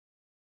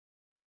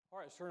All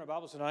right, let's turn our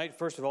Bibles tonight,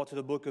 first of all, to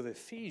the book of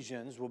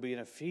Ephesians. We'll be in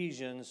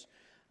Ephesians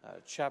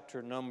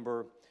chapter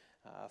number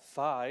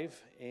 5,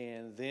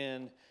 and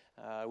then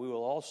we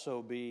will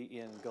also be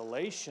in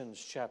Galatians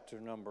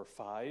chapter number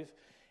 5.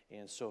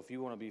 And so if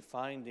you want to be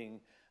finding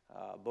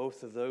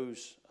both of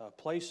those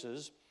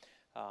places,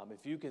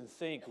 if you can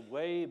think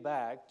way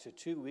back to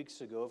 2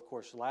 weeks ago, of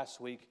course,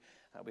 last week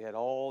we had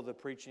all the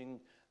preaching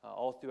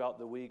all throughout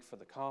the week for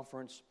the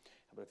conference.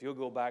 But if you'll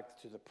go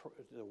back to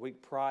the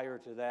week prior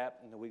to that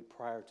and the week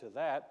prior to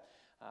that,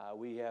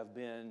 we have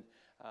been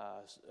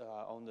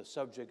on the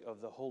subject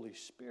of the Holy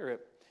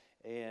Spirit,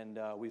 and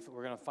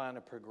we're going to find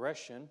a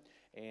progression.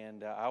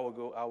 And I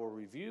will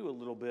review a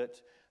little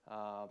bit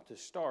to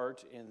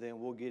start, and then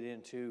we'll get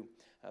into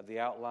the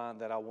outline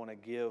that I want to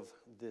give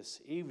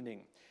this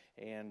evening.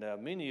 And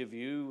many of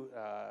you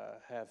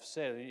have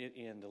said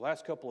in the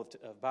last couple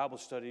of Bible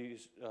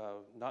studies,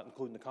 not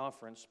including the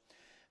conference,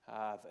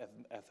 I've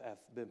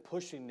been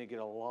pushing to get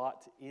a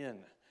lot in,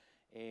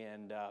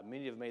 and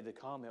many have made the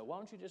comment, why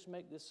don't you just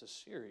make this a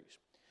series?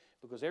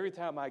 Because every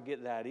time I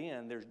get that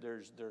in,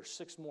 there's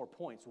 6 more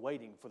points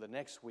waiting for the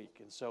next week.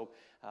 And so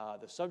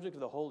the subject of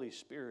the Holy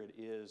Spirit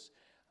is,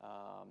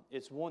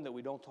 it's one that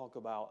we don't talk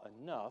about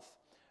enough,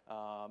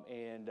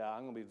 and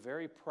I'm going to be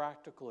very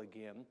practical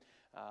again.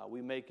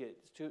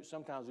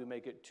 Sometimes we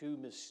make it too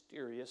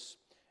mysterious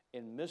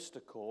and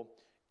mystical,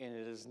 and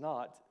it is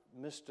not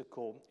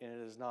mystical, and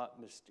it is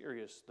not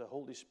mysterious. The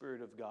Holy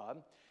Spirit of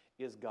God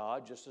is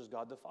God just as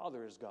God the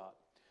Father is God.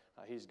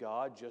 He's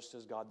God just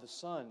as God the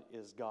Son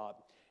is God.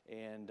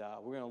 And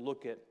we're going to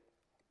look at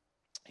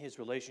His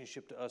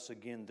relationship to us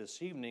again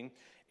this evening.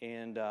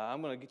 And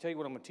I'm going to tell you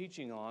what I'm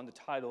teaching on, the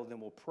title,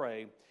 then we'll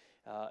pray.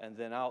 And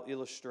then I'll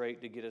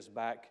illustrate to get us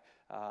back,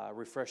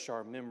 refresh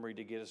our memory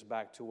to get us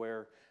back to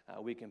where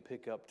we can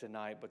pick up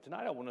tonight. But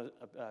tonight I want to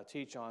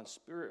teach on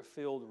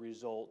Spirit-filled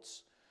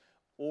results.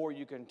 Or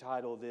you can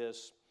title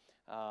this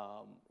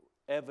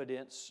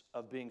Evidence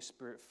of Being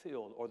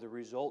Spirit-Filled, or the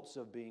Results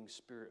of Being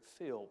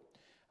Spirit-Filled.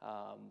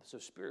 So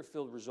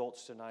Spirit-Filled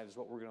results tonight is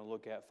what we're going to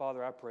look at.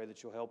 Father, I pray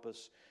that you'll help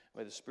us.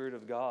 May the Spirit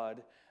of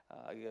God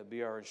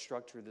be our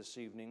instructor this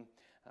evening.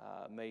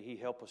 May He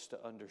help us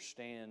to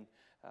understand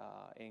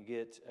and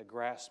get a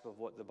grasp of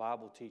what the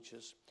Bible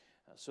teaches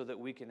so that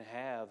we can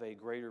have a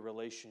greater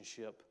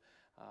relationship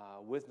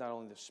with not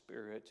only the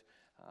Spirit,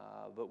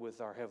 but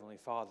with our Heavenly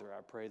Father.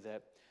 I pray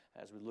that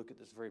as we look at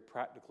this very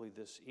practically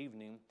this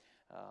evening,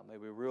 may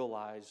we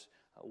realize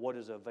what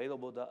is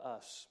available to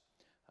us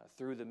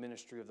through the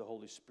ministry of the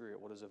Holy Spirit,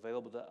 what is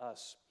available to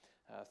us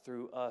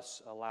through us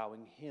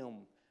allowing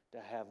Him to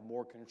have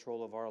more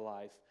control of our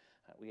life.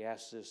 We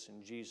ask this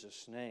in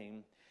Jesus'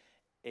 name.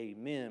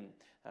 Amen.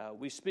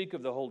 We speak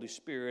of the Holy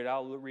Spirit.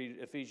 I'll read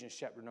Ephesians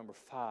chapter number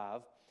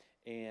 5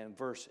 and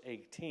verse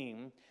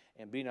 18.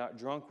 And be not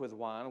drunk with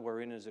wine,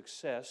 wherein is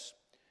excess,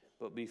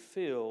 but be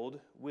filled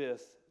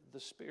with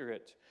the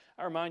Spirit.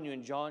 I remind you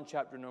in John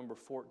chapter number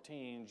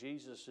 14,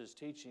 Jesus is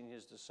teaching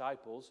His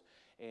disciples,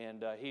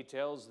 and He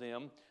tells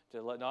them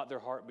to let not their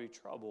heart be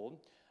troubled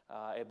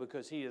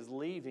because He is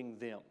leaving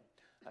them.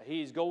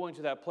 He's going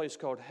to that place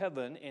called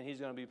heaven, and He's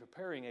going to be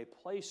preparing a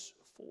place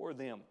for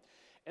them.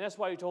 And that's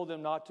why He told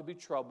them not to be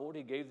troubled.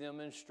 He gave them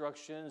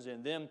instructions,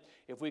 and then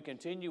if we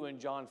continue in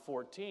John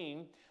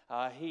 14,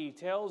 He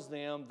tells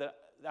them that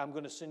I'm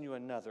going to send you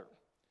another.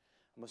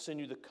 I'm going to send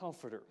you the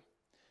Comforter.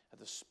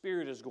 The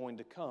Spirit is going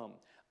to come.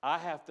 I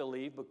have to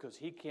leave because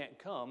He can't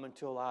come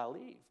until I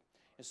leave.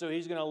 And so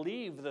He's going to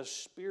leave the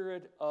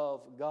Spirit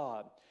of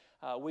God.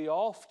 We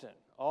often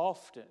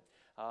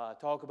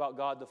talk about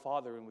God the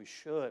Father, and we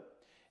should.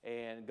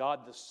 And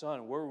God the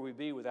Son, where would we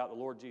be without the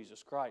Lord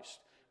Jesus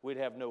Christ? We'd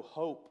have no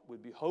hope.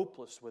 We'd be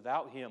hopeless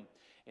without Him.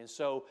 And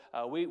so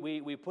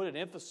we put an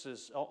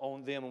emphasis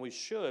on them, and we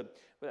should.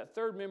 But that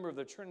third member of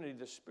the Trinity,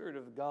 the Spirit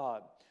of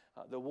God,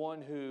 the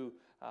one who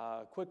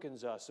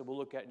quickens us, and we'll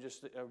look at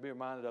just be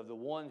reminded of the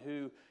one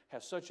who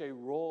has such a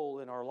role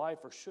in our life,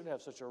 or should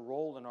have such a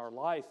role in our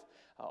life,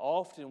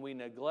 often we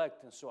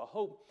neglect. And so I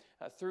hope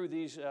through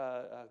these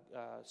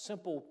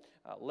simple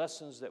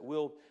lessons that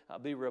we'll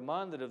be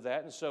reminded of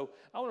that. And so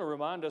I want to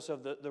remind us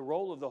of the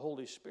role of the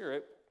Holy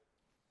Spirit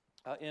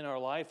in our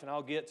life, and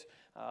I'll get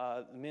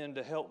men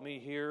to help me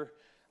here.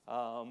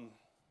 Brother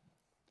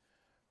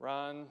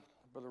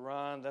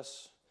Ryan,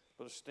 that's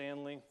Brother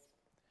Stanley.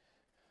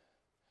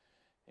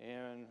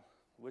 And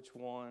which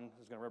one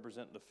is going to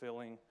represent the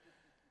filling?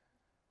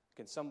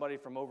 Can somebody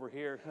from over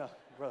here,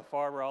 Brother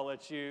Farber, I'll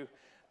let you.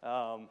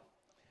 The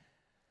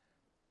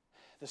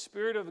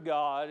Spirit of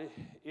God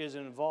is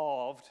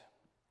involved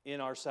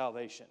in our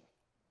salvation.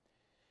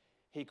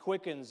 He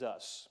quickens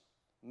us,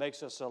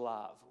 makes us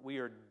alive. We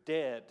are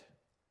dead.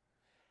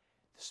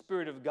 The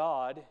Spirit of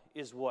God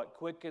is what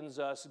quickens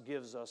us,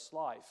 gives us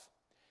life.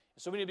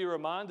 So we need to be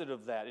reminded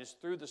of that. It's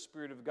through the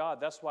Spirit of God.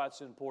 That's why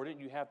it's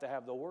important. You have to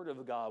have the Word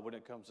of God when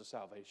it comes to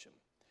salvation.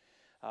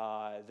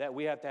 That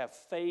we have to have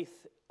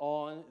faith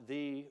on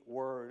the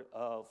Word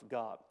of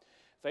God.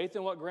 Faith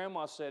in what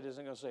Grandma said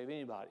isn't going to save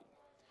anybody.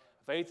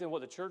 Faith in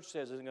what the church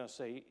says isn't going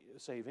to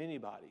save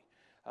anybody.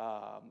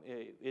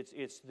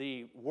 It's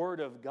the Word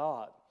of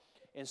God.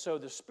 And so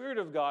the Spirit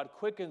of God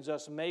quickens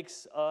us,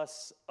 makes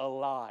us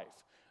alive.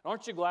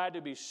 Aren't you glad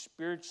to be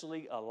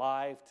spiritually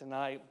alive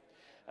tonight?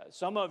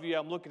 Some of you,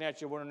 I'm looking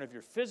at you wondering if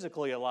you're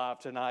physically alive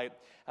tonight,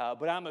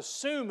 but I'm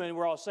assuming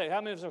we're all saved.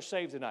 How many of us are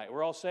saved tonight?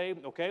 We're all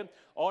saved, okay?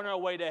 On our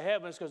way to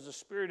heaven, it's because the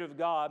Spirit of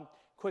God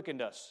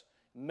quickened us,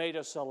 made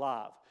us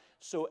alive.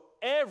 So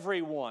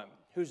everyone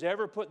who's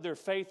ever put their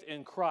faith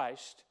in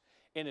Christ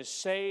and is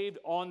saved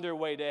on their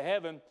way to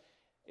heaven,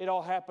 it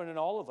all happened in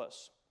all of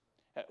us.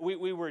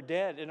 We were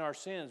dead in our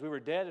sins. We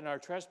were dead in our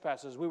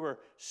trespasses. We were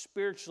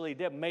spiritually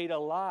dead, made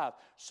alive.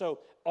 So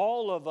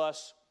all of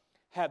us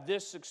have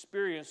this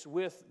experience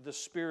with the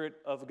Spirit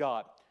of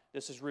God.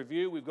 This is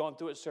review. We've gone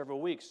through it several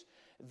weeks.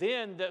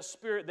 Then that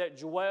Spirit that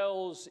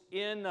dwells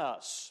in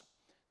us,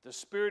 the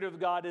Spirit of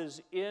God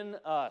is in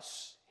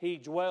us. He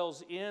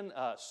dwells in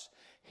us.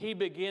 He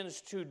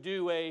begins to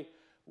do a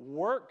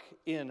work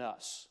in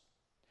us.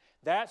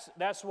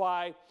 That's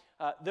why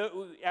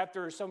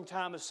after some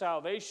time of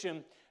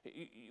salvation,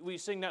 we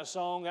sing that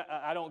song,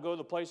 I don't go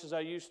the places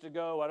I used to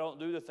go. I don't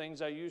do the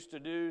things I used to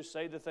do,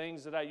 say the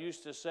things that I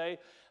used to say.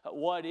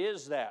 What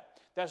is that?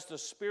 That's the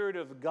Spirit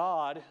of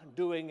God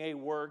doing a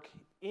work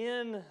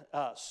in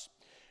us.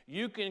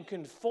 You can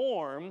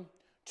conform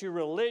to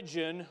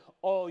religion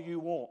all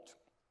you want.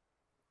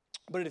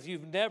 But if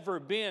you've never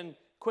been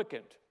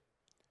quickened,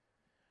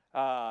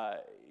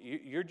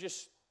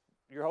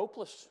 you're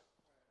hopeless.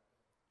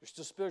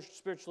 You're still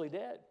spiritually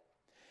dead.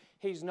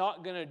 He's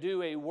not going to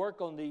do a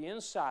work on the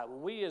inside.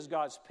 When we as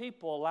God's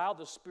people allow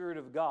the Spirit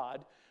of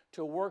God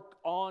to work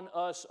on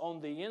us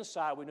on the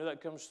inside, we know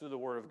that comes through the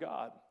Word of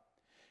God.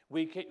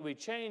 We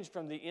change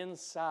from the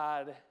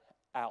inside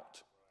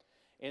out.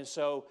 And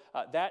so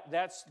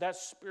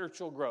that's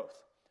spiritual growth.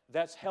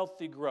 That's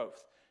healthy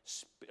growth.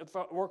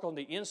 Work on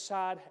the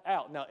inside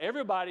out. Now,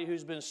 everybody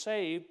who's been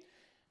saved,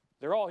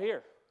 they're all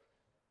here.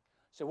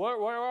 So where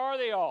are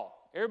they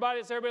all?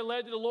 Everybody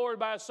led to the Lord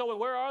by His soul.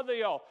 Where are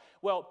they all?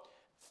 Well,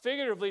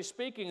 figuratively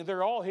speaking,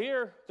 they're all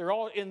here. They're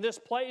all in this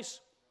place.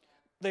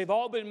 They've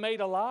all been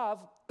made alive.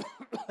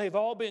 They've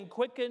all been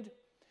quickened.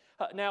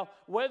 Now,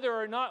 whether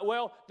or not,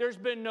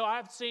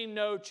 I've seen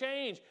no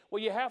change.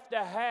 Well, you have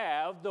to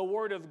have the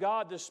Word of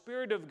God, the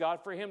Spirit of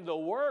God, for Him to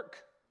work.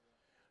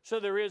 So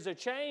there is a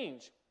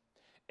change.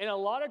 And a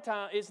lot of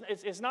times,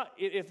 it's not,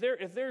 if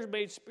they're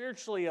made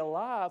spiritually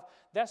alive,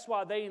 that's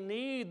why they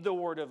need the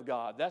Word of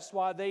God. That's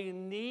why they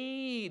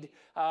need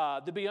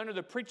to be under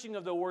the preaching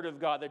of the Word of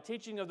God, the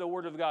teaching of the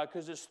Word of God,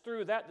 because it's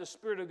through that the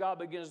Spirit of God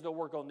begins to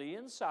work on the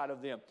inside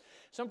of them.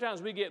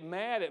 Sometimes we get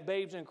mad at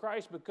babes in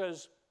Christ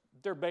because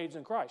they're babes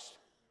in Christ.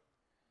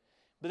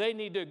 But they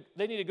need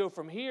to go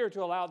from here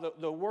to allow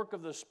the work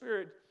of the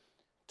Spirit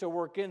to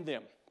work in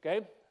them.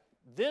 Okay?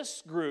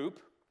 This group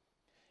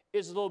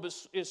is a little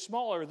bit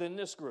smaller than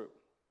this group.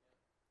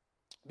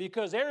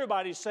 Because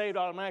everybody saved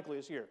automatically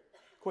is here,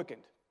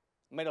 quickened,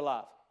 made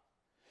alive.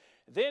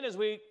 Then as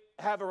we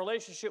have a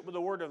relationship with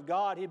the Word of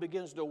God, He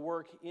begins to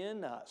work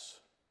in us.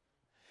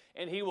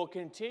 And He will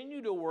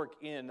continue to work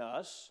in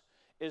us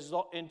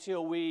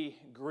until we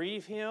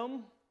grieve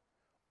Him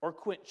or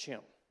quench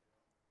Him.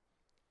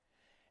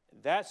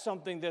 That's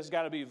something that's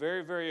got to be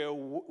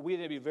we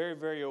need to be very,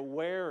 very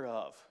aware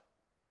of.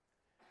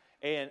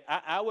 And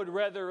I would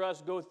rather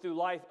us go through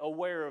life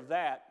aware of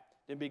that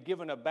than be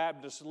given a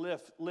Baptist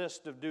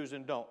list of do's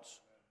and don'ts.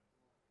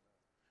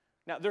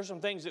 Now, there's some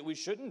things that we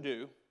shouldn't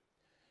do,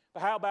 but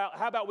how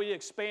about we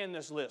expand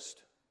this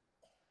list?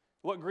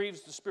 What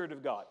grieves the Spirit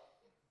of God?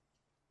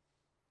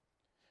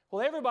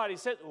 Well, everybody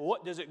said,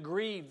 what does it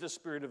grieve the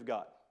Spirit of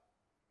God?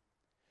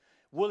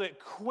 Will it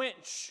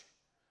quench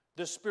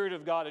the Spirit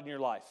of God in your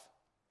life?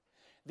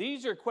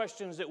 These are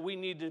questions that we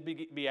need to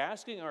be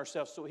asking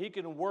ourselves so He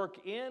can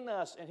work in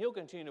us, and He'll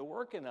continue to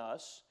work in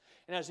us.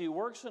 And as He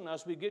works in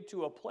us, we get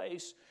to a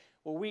place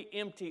where we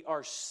empty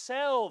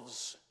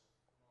ourselves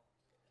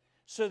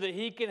so that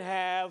He can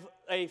have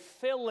a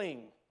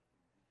filling.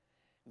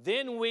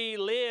 Then we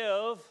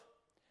live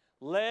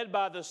led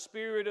by the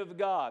Spirit of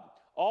God.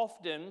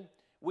 Often,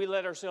 we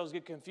let ourselves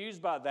get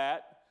confused by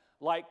that.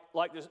 Like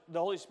the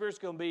Holy Spirit's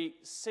going to be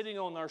sitting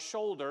on our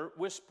shoulder,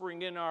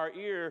 whispering in our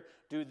ear,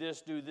 do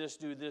this, do this,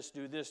 do this,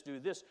 do this, do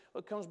this. Well,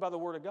 it comes by the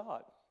Word of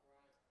God.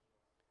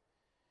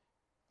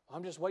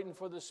 I'm just waiting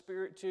for the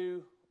Spirit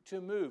to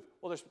move.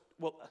 Well,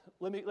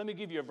 let me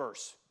give you a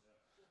verse.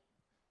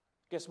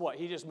 Guess what?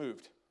 He just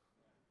moved.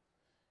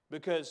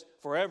 Because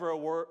forever,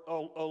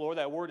 oh Lord,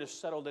 that word is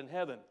settled in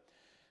heaven.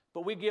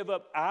 But we give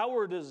up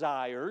our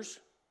desires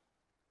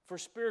for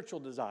spiritual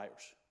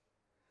desires.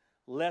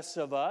 Less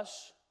of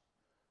us,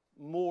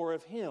 more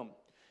of Him.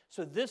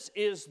 So this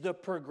is the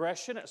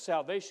progression. At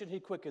salvation, He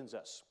quickens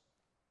us.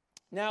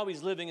 Now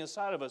He's living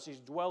inside of us. He's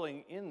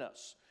dwelling in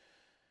us.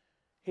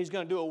 He's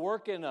going to do a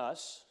work in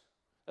us.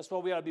 That's why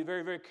we ought to be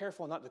very, very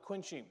careful not to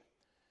quench Him,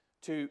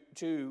 to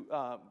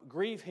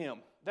grieve Him.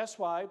 That's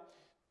why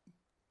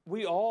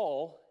we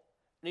all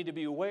need to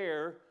be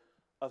aware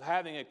of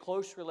having a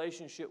close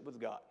relationship with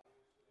God.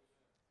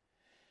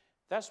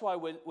 That's why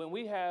when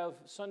we have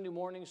Sunday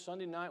morning,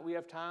 Sunday night, we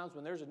have times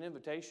when there's an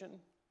invitation.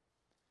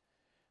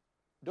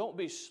 Don't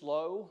be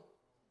slow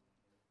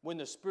when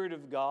the Spirit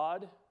of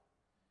God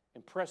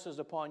impresses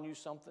upon you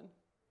something.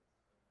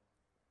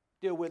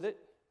 Deal with it.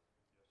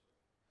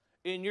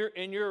 In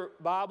your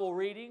Bible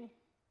reading,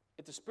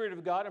 if the Spirit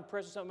of God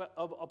impresses something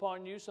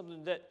upon you,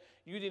 something that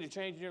you need to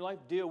change in your life,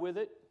 deal with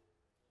it.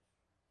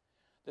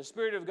 The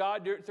Spirit of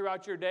God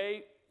throughout your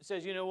day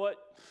says, you know what?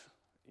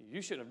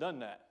 You shouldn't have done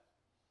that.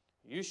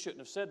 You shouldn't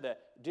have said that.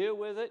 Deal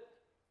with it.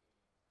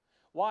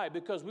 Why?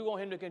 Because we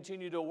want Him to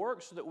continue to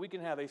work so that we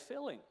can have a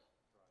filling.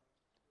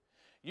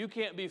 You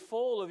can't be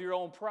full of your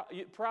own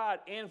pride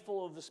and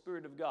full of the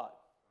Spirit of God.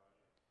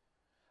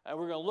 And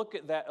we're going to look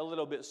at that a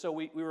little bit. So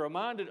we're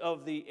reminded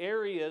of the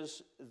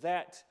areas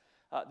that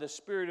the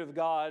Spirit of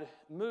God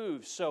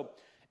moves. So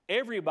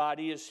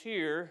everybody is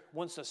here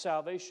wants a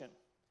salvation.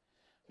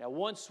 Now,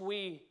 once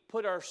we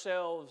put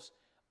ourselves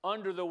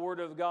under the Word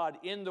of God,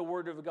 in the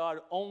Word of God,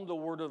 on the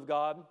Word of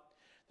God,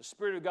 the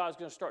Spirit of God is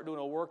going to start doing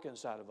a work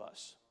inside of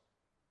us.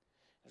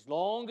 As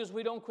long as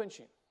we don't quench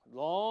Him, as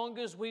long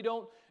as we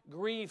don't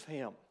grieve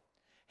Him,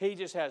 He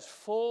just has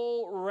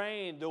full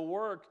reign to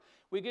work.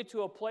 We get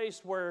to a place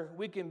where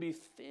we can be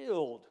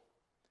filled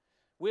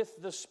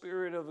with the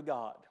Spirit of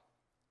God.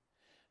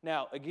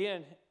 Now,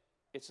 again,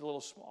 it's a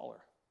little smaller.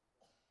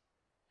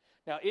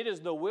 Now, it is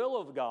the will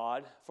of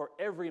God for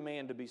every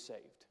man to be saved.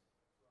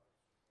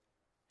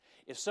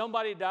 If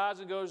somebody dies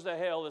and goes to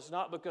hell, it's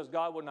not because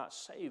God would not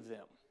save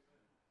them.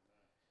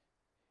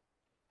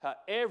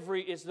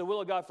 It's the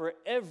will of God for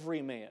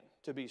every man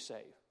to be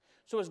saved.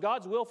 So it's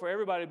God's will for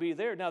everybody to be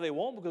there. Now, they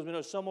won't because we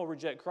know some will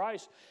reject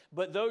Christ.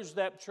 But those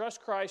that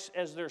trust Christ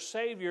as their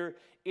Savior,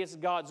 it's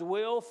God's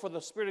will for the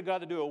Spirit of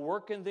God to do a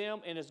work in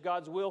them, and it's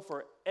God's will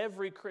for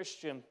every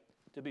Christian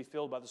to be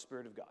filled by the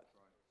Spirit of God.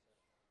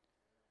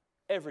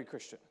 Every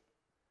Christian.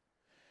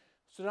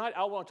 So tonight,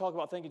 I want to talk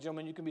about, thank you,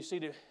 gentlemen, you can be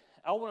seated.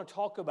 I want to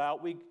talk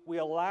about, we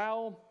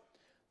allow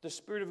the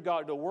Spirit of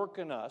God to work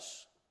in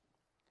us.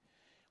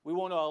 We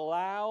want to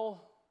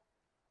allow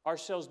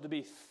ourselves to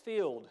be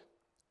filled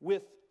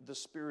with the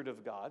Spirit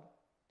of God.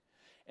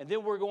 And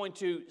then we're going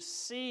to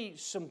see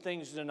some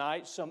things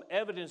tonight, some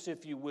evidence,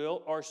 if you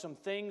will, or some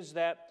things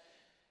that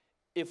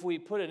if we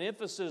put an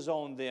emphasis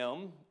on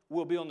them,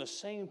 we'll be on the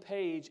same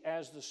page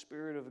as the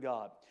Spirit of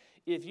God.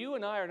 If you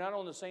and I are not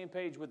on the same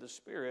page with the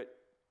Spirit,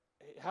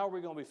 how are we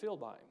going to be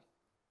filled by Him?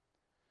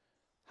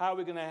 How are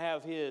we going to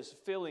have His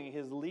filling,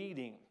 His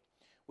leading?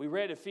 We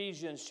read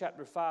Ephesians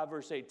chapter 5,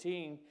 verse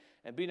 18,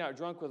 and be not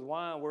drunk with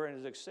wine wherein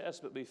is excess,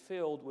 but be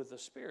filled with the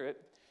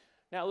Spirit.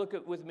 Now look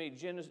at with me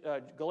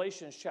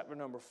Galatians chapter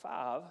number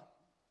 5,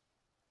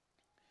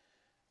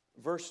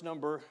 verse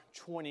number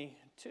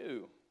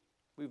 22.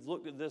 We've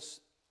looked at this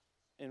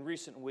in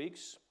recent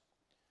weeks,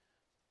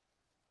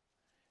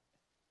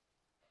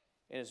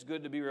 and it's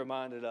good to be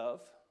reminded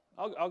of.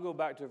 I'll go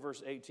back to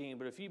verse 18.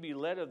 But if you be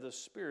led of the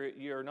Spirit,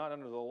 ye are not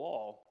under the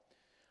law.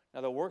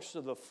 Now the works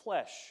of the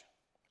flesh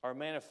are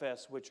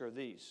manifest, which are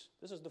these.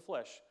 This is the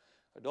flesh.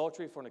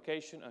 Adultery,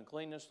 fornication,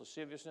 uncleanness,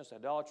 lasciviousness,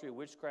 idolatry,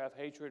 witchcraft,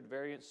 hatred,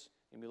 variance,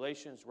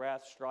 emulations,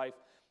 wrath, strife,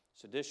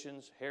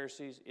 seditions,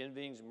 heresies,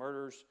 envyings,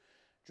 murders,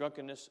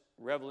 drunkenness,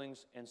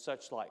 revelings, and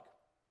such like.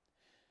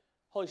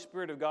 Holy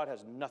Spirit of God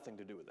has nothing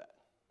to do with that.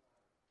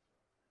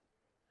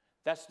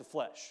 That's the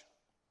flesh.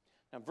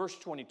 Now, verse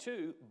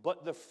 22,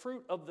 but the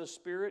fruit of the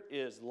Spirit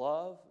is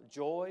love,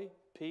 joy,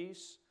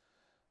 peace,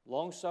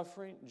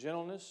 long-suffering,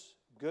 gentleness,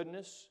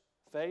 goodness,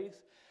 faith.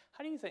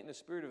 How do you think the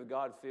Spirit of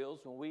God feels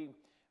when we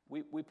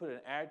put an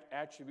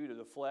attribute of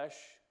the flesh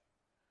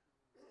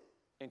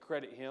and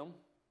credit Him?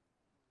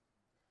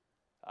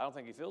 I don't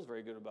think He feels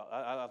very good about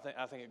it.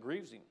 I think it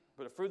grieves Him.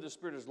 But the fruit of the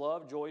Spirit is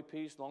love, joy,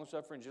 peace,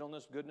 long-suffering,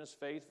 gentleness, goodness,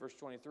 faith. Verse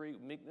 23,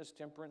 meekness,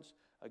 temperance.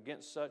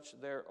 Against such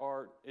there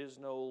is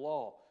no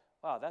law.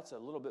 Wow, that's a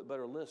little bit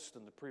better list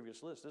than the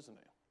previous list, isn't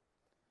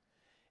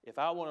it?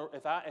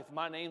 If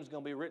my name's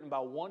going to be written by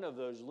one of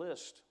those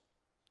lists,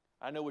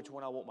 I know which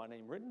one I want my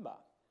name written by.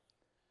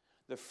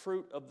 The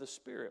fruit of the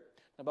Spirit.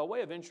 Now, by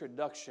way of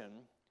introduction,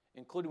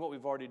 including what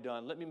we've already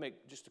done, let me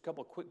make just a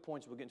couple of quick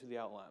points. We'll get into the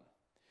outline.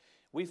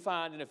 We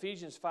find in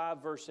Ephesians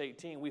 5, verse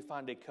 18, we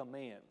find a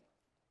command.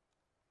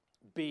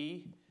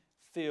 Be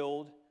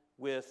filled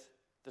with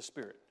the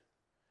Spirit.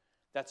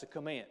 That's a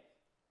command.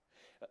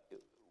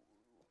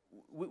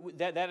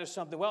 That is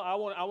something, well, I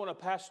want a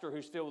pastor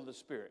who's filled with the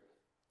Spirit.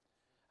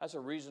 That's a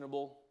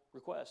reasonable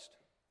request.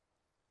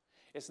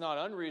 It's not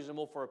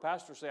unreasonable for a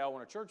pastor to say, I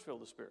want a church filled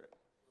with the Spirit.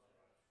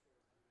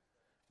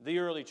 The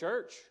early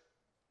church,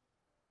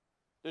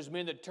 there's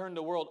men that turned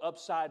the world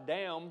upside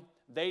down.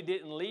 They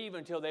didn't leave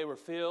until they were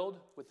filled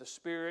with the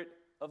Spirit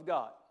of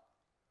God.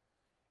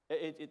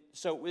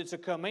 So it's a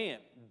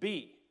command,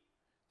 be.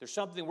 There's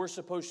something we're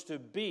supposed to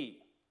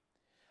be.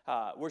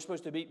 We're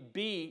supposed to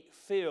be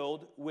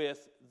filled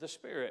with the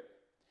Spirit.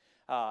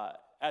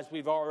 As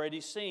we've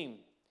already seen,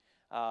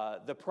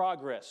 the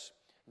progress,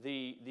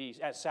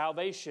 at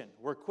salvation,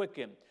 we're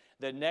quickened.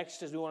 The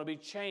next is we want to be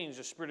changed.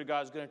 The Spirit of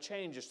God is going to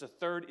change us. The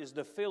third is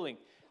the filling.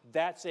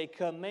 That's a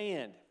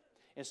command.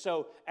 And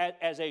so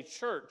as a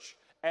church,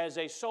 as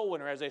a soul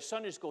winner, as a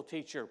Sunday school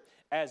teacher,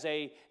 as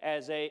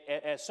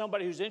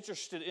somebody who's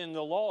interested in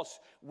the lost,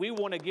 we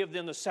want to give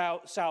them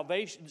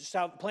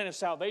the plan of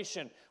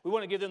salvation. We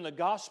want to give them the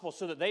gospel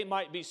so that they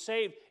might be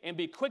saved and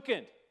be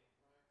quickened.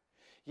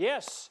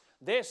 Yes,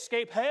 they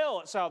escape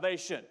hell at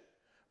salvation.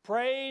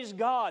 Praise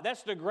God.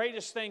 That's the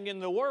greatest thing in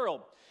the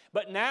world.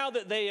 But now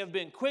that they have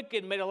been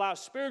quickened, made alive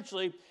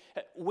spiritually,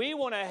 we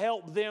want to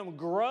help them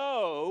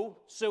grow.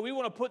 So we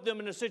want to put them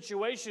in a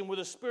situation where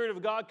the Spirit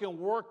of God can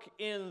work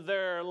in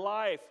their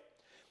life.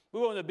 We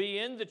want to be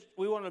in church.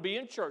 We want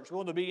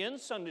to be in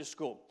Sunday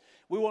school.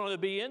 We want them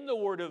to be in the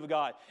Word of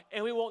God.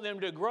 And we want them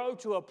to grow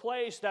to a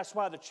place. That's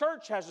why the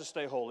church has to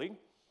stay holy.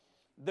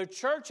 The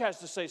church has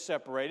to stay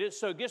separated.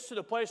 So it gets to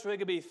the place where they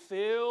can be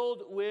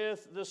filled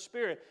with the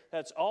Spirit.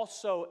 That's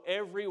also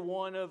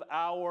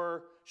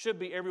should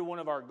be every one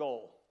of our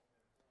goal.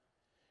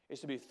 Is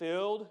to be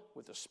filled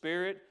with the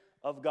Spirit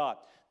of God.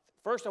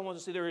 First, I want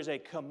to see there is a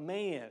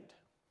command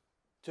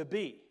to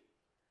be.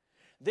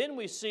 Then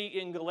we see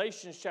in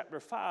Galatians chapter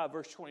 5,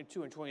 verse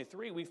 22 and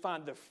 23, we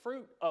find the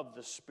fruit of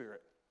the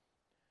Spirit.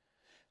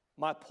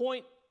 My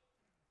point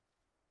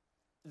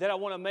that I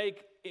want to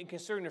make in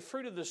considering the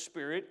fruit of the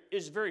Spirit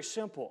is very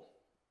simple.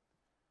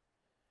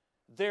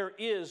 There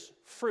is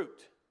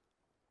fruit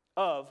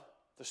of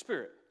the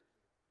Spirit.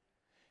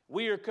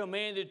 We are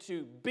commanded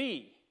to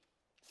be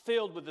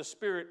filled with the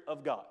Spirit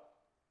of God.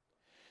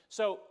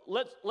 So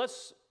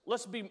let's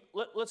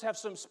have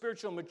some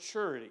spiritual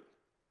maturity.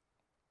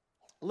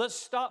 Let's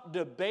stop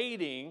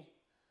debating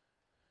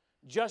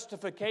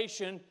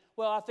justification.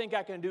 Well, I think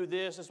I can do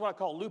this. That's what I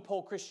call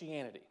loophole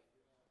Christianity.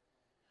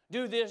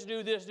 Do this,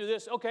 do this, do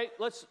this. Okay,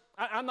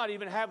 I'm not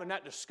even having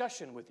that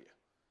discussion with you.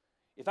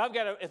 If I've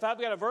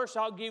got a verse,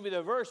 I'll give you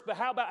the verse. But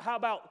how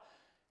about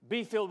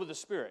be filled with the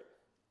Spirit?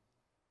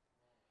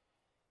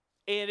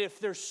 And if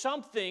there's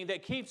something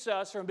that keeps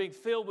us from being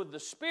filled with the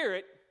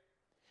Spirit,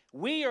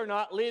 we are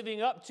not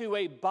living up to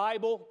a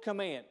Bible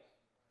command.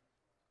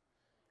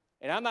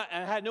 And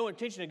I had no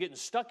intention of getting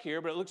stuck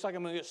here, but it looks like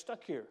I'm going to get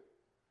stuck here.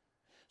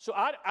 So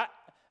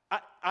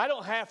I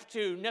don't have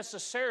to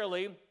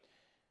necessarily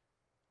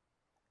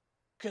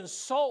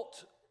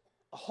consult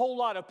a whole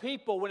lot of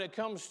people when it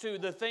comes to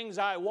the things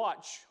I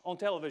watch on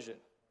television.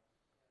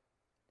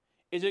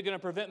 Is it going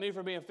to prevent me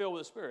from being filled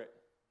with the Spirit?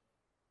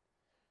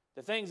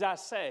 The things I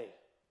say,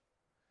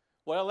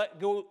 what I let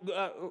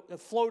go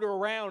float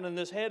around in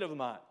this head of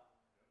mine.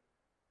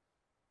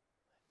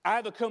 I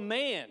have a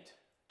command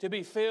to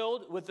be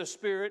filled with the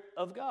Spirit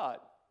of God.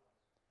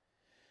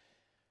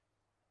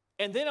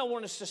 And then I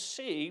want us to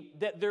see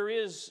that there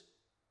is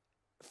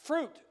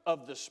fruit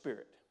of the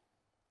Spirit.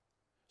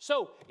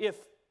 So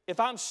if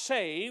I'm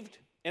saved,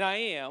 and I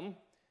am,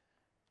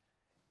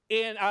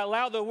 and I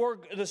allow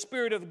the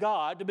Spirit of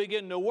God to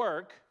begin to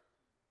work,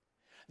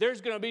 there's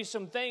going to be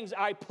some things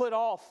I put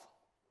off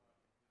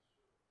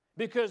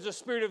because the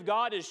Spirit of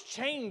God is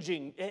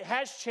changing. It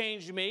has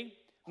changed me,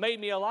 made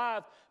me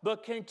alive,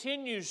 but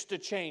continues to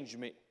change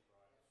me.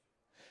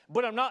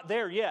 But I'm not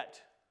there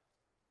yet.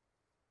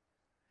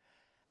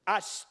 I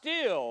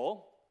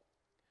still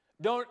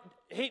don't,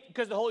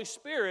 because the Holy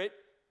Spirit,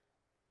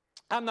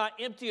 I'm not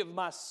empty of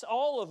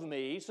all of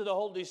me, so the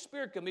Holy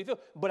Spirit can be filled,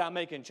 but I'm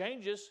making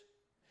changes.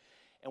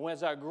 And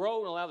as I grow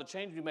and allow the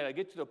change to be made, I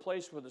get to the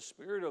place where the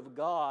Spirit of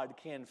God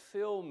can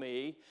fill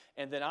me,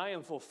 and then I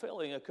am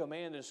fulfilling a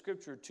command in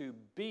Scripture to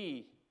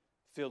be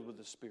filled with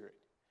the Spirit.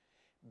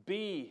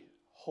 Be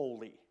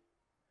holy.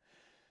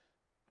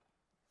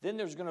 Then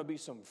there's going to be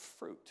some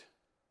fruit.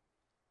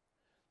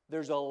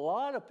 There's a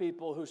lot of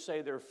people who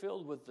say they're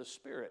filled with the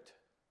Spirit,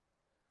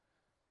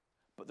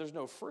 but there's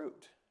no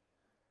fruit.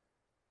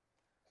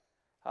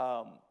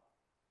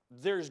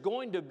 There's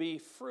going to be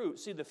fruit.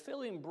 See, the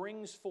filling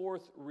brings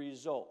forth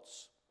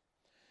results.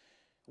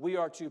 We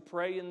are to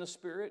pray in the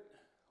Spirit,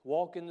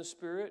 walk in the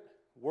Spirit,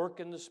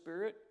 work in the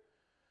Spirit,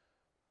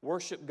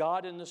 worship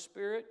God in the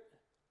Spirit,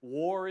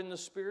 war in the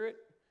Spirit,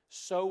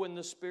 sow in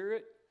the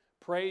Spirit,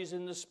 praise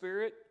in the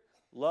Spirit,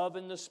 love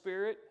in the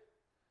Spirit.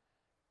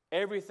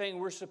 Everything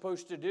we're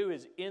supposed to do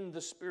is in the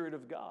Spirit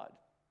of God.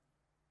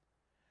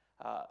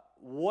 How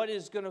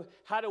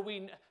do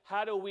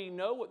we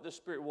know what the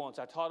Spirit wants?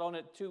 I taught on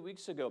it 2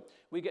 weeks ago.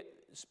 We get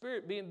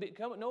Spirit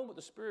knowing what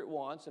the Spirit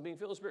wants, and being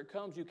filled with the Spirit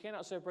comes. You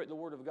cannot separate the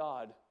Word of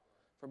God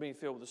from being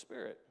filled with the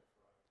Spirit.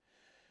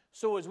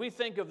 So as we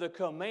think of the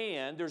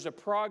command, there's a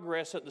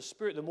progress that the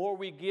Spirit, the more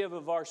we give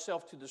of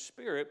ourselves to the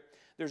Spirit,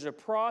 there's a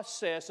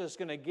process that's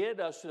going to get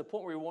us to the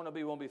point where we want to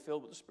be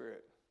filled with the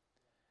Spirit.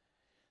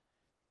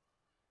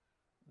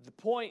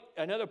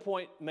 Another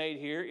point made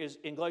here is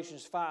in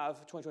Galatians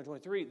 5,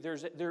 22-23,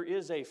 there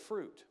is a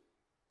fruit.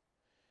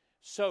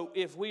 So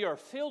if we are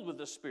filled with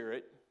the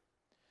Spirit,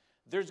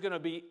 there's going to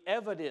be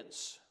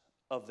evidence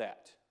of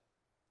that.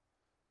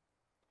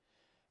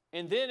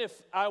 And then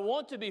if I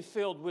want to be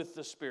filled with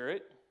the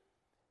Spirit,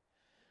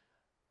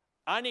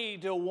 I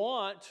need to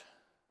want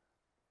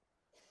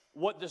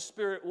what the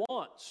Spirit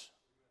wants.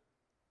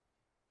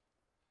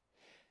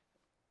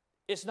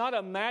 It's not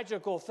a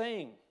magical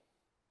thing.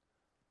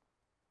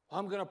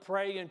 I'm going to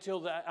pray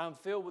until I'm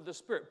filled with the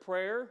Spirit.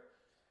 Prayer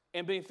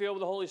and being filled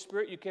with the Holy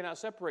Spirit, you cannot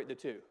separate the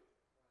two.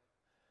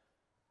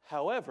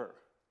 However,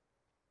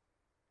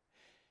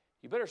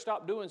 you better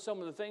stop doing some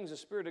of the things the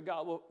Spirit of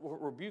God will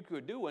rebuke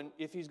you doing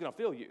if He's going to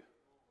fill you.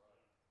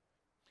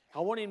 I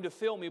want Him to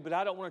fill me, but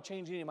I don't want to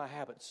change any of my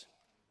habits.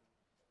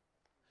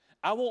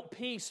 I want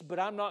peace, but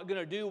I'm not going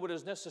to do what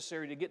is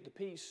necessary to get the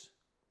peace.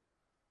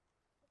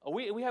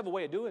 We have a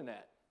way of doing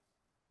that.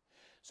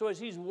 So as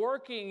He's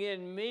working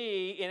in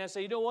me, and I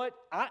say, you know what?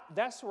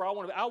 That's where I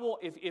want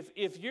to be.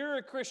 If you're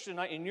a Christian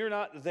and you're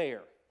not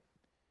there,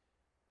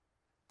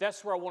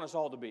 that's where I want us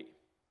all to be.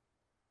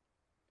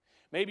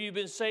 Maybe you've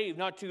been saved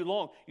not too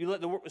long. You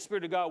let the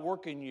Spirit of God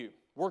work in you,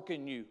 work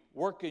in you,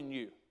 work in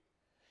you.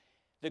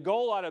 The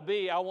goal ought to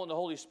be, I want the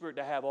Holy Spirit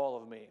to have all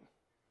of me.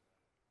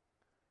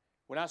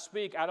 When I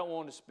speak, I don't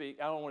want to speak.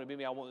 I don't want to be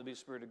me. I want it to be the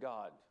Spirit of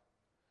God.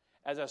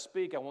 As I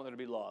speak, I want there to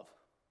be love.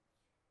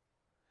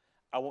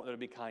 I want there to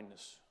be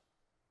kindness.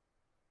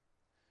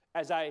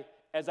 As I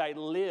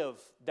live,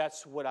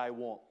 that's what I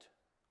want.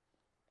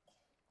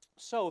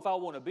 So if I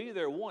want to be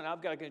there, one,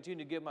 I've got to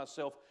continue to give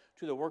myself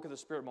to the work of the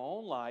Spirit in my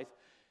own life.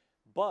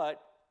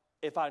 But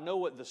if I know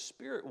what the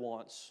Spirit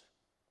wants,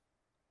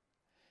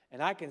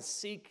 and I can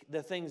seek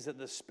the things that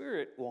the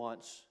Spirit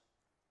wants,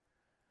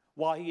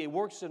 while He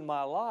works in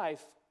my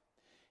life,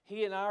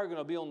 He and I are going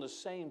to be on the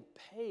same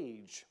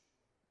page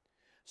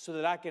so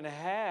that I can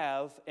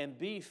have and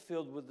be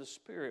filled with the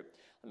Spirit.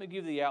 Let me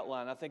give you the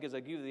outline. I think as I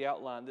give you the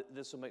outline,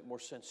 this will make more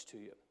sense to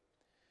you.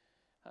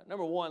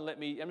 Number one,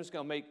 I'm just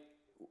going to make,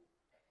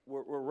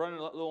 we're running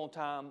a little on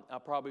time. I'll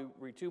probably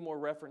read 2 more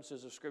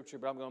references of Scripture,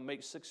 but I'm going to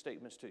make 6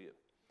 statements to you.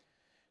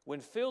 When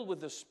filled with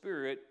the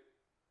Spirit,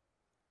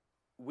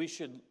 we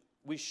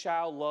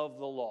shall love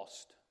the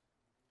lost.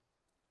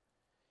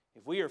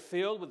 If we are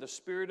filled with the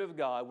Spirit of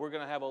God, we're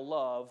going to have a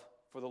love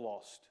for the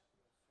lost.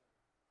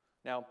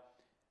 Now,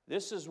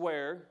 this is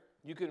where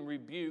you can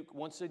rebuke,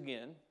 once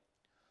again,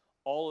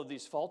 all of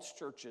these false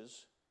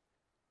churches.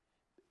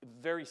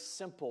 Very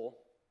simple,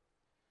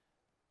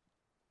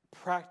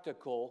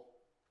 practical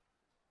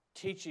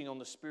teaching on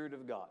the Spirit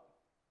of God.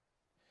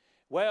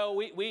 Well,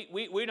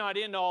 we're not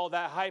into all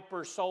that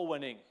hyper soul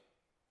winning.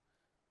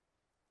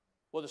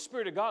 Well, the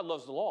Spirit of God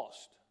loves the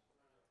lost.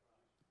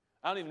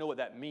 I don't even know what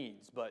that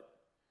means, but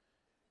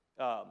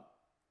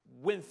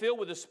when filled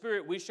with the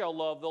Spirit, we shall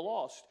love the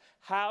lost.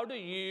 How do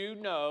you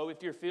know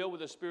if you're filled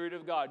with the Spirit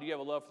of God? Do you have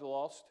a love for the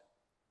lost?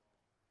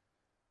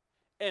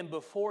 And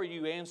before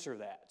you answer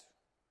that,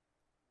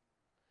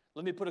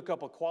 let me put a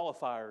couple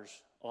qualifiers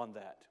on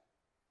that.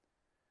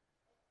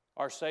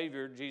 Our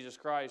Savior, Jesus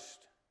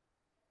Christ,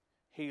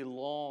 He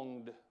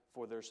longed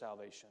for their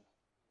salvation.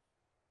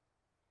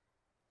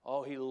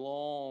 Oh, He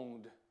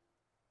longed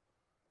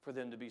for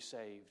them to be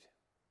saved.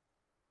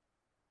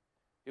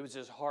 It was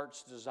His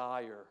heart's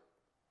desire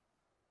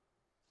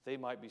they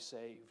might be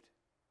saved.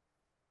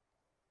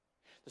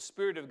 The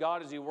Spirit of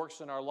God, as He works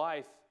in our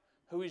life,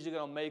 who is He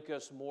going to make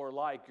us more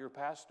like? Your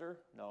pastor?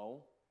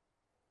 No.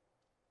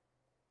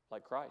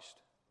 Like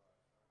Christ.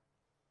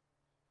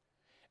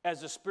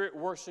 As the Spirit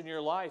works in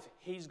your life,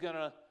 He's going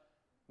to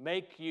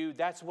make you,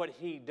 that's what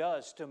He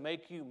does, to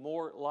make you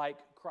more like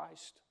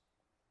Christ.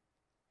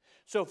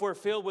 So if we're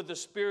filled with the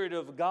Spirit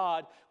of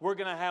God, we're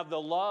going to have the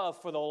love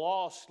for the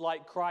lost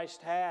like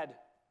Christ had.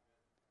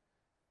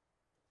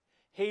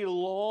 He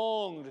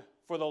longed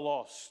for the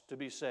lost to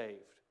be saved.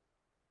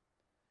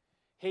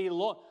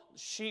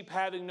 Sheep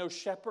having no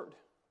shepherd.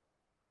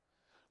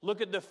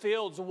 Look at the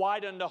fields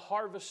white unto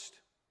harvest.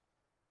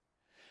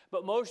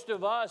 But most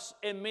of us,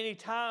 and many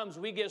times,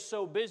 we get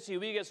so busy,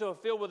 we get so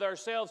filled with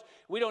ourselves,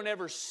 we don't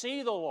ever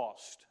see the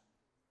lost.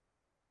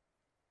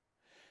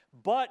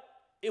 But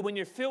when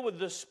you're filled with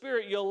the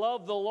Spirit, you'll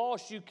love the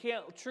lost. You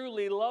can't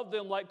truly love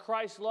them like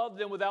Christ loved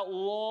them without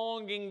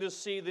longing to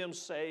see them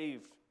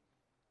saved.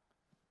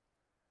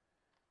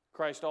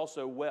 Christ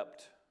also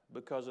wept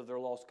because of their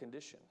lost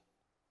condition.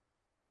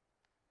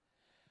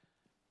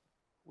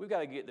 We've got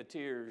to get the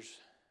tears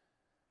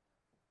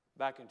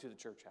back into the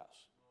church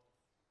house.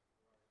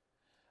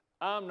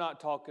 I'm not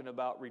talking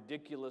about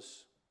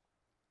ridiculous,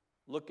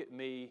 look at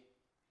me,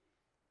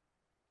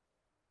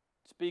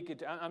 speaking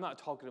to, I'm not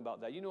talking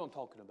about that. You know what I'm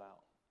talking about.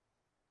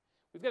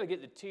 We've got to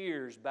get the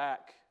tears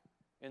back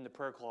in the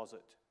prayer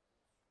closet.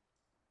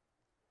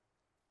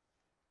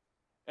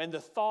 And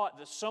the thought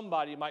that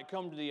somebody might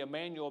come to the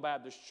Emmanuel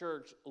Baptist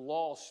Church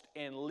lost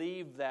and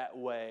leave that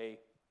way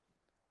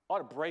ought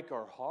to break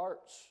our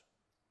hearts.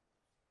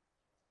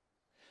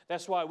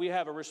 That's why we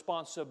have a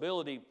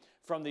responsibility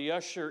from the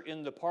usher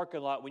in the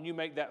parking lot when you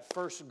make that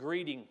first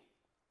greeting.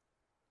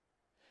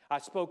 I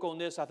spoke on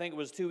this, I think it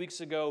was 2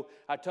 weeks ago.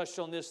 I touched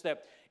on this,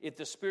 that if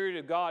the Spirit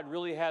of God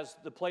really has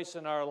the place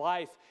in our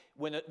life,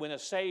 when a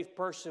saved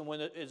person,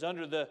 when it is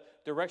under the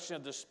direction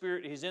of the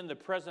Spirit, he's in the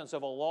presence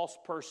of a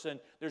lost person,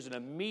 there's an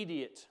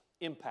immediate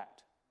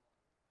impact.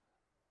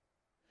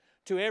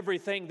 To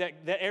everything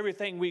that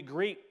everything we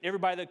greet,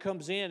 everybody that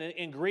comes in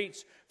and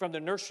greets, from the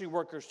nursery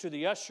workers to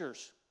the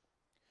ushers,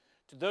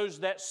 to those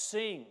that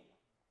sing.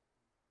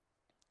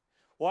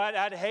 Well,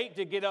 I'd hate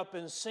to get up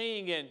and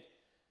sing and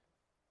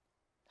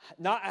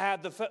not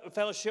have the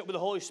fellowship with the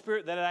Holy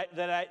Spirit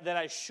that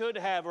I should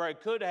have or I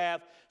could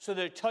have, so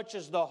that it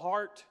touches the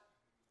heart.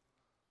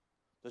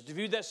 Those of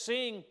you that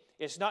sing,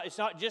 it's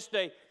not just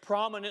a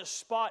prominent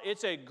spot,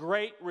 it's a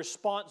great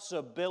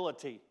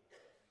responsibility.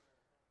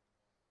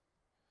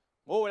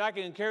 Oh, and I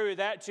can carry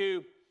that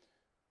to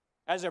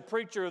as a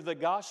preacher of the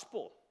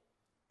gospel.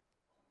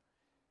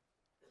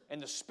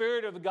 And the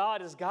Spirit of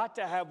God has got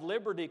to have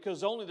liberty,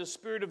 because only the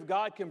Spirit of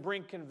God can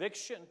bring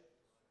conviction.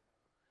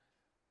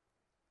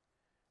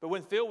 But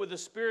when filled with the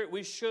Spirit,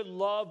 we should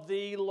love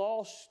the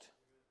lost.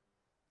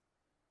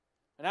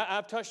 And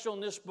I've touched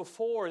on this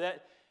before,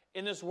 that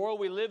in this world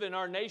we live in,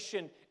 our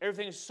nation,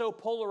 everything is so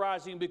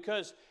polarizing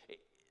because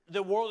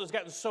the world has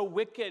gotten so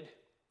wicked.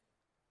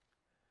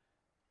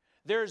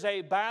 There's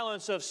a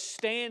balance of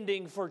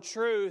standing for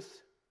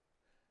truth,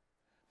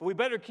 but we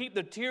better keep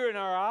the tear in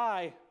our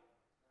eye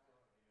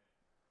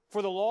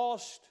for the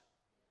lost.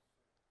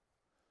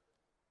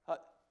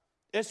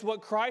 It's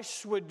what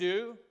Christ would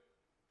do.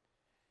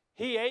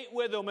 He ate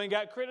with them and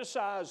got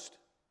criticized.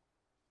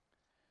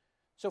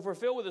 So if we're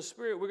filled with the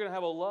Spirit, we're going to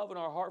have a love in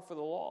our heart for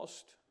the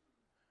lost.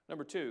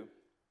 Number 2,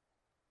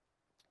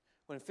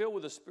 when filled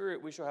with the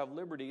Spirit, we shall have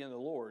liberty in the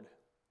Lord.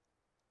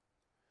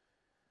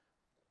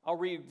 I'll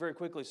read very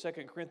quickly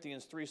 2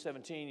 Corinthians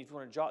 3:17. If you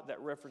want to jot that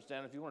reference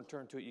down, if you want to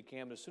turn to it, you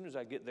can. But as soon as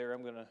I get there,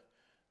 I'm going to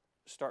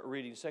start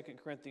reading 2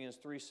 Corinthians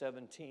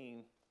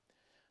 3:17.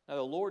 Now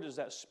the Lord is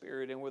that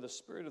Spirit, and where the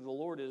Spirit of the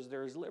Lord is,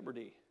 there is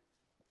liberty.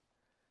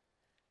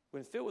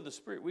 When filled with the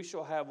Spirit, we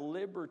shall have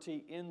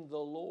liberty in the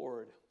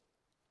Lord.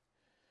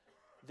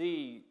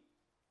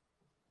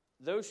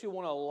 Those who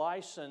want a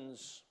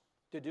license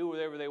to do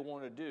whatever they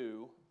want to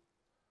do,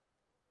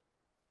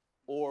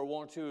 or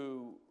want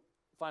to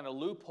find a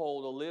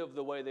loophole to live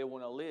the way they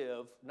want to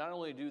live, not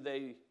only do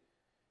they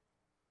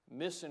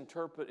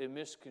misinterpret and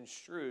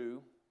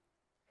misconstrue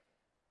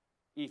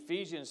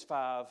Ephesians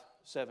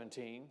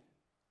 5:17,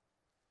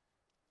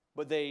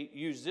 but they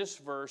use this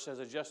verse as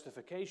a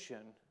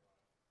justification.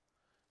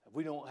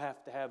 We don't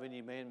have to have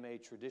any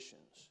man-made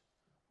traditions.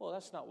 Well,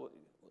 that's not what...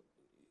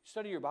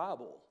 Study your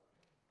Bible.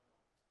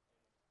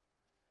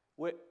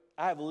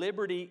 I have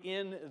liberty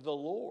in the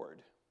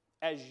Lord.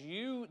 As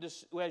you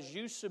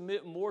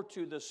submit more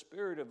to the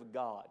Spirit of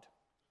God.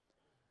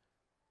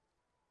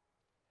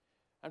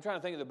 I'm trying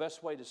to think of the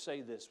best way to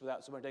say this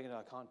without somebody taking it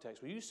out of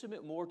context. When you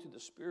submit more to the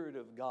Spirit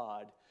of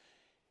God,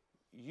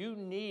 you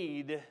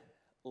need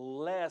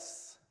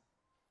less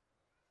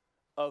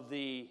of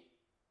the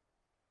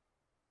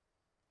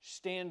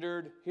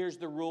standard, here's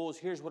the rules,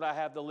 here's what I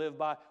have to live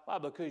by. Why?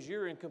 Because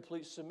you're in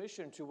complete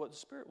submission to what the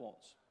Spirit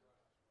wants.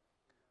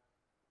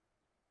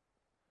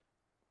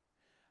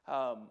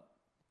 I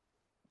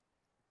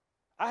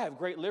have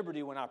great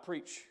liberty when I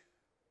preach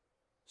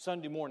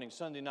Sunday morning,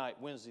 Sunday night,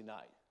 Wednesday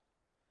night.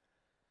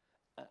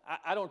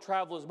 I don't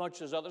travel as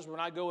much as others. When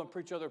I go and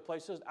preach other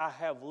places, I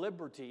have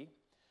liberty,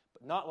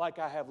 but not like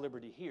I have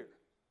liberty here.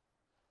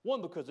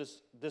 One, because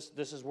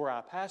this is where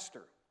I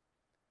pastor.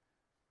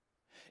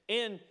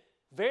 And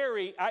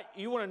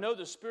you want to know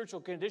the spiritual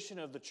condition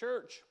of the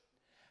church.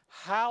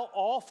 How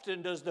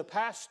often does the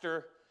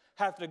pastor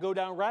have to go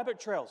down rabbit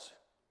trails?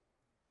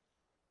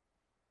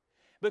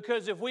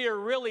 Because if we are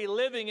really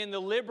living in the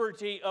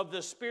liberty of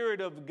the Spirit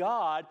of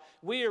God,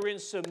 we are in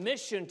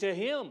submission to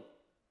Him.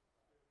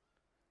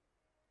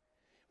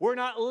 We're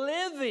not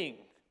living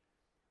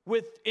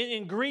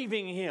in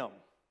grieving Him.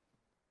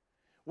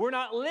 We're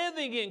not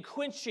living in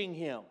quenching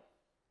Him.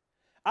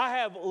 I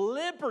have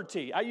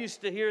liberty. I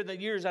used to hear the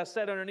years I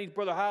sat underneath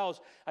Brother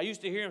Howes, I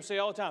used to hear him say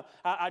all the time,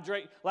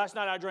 last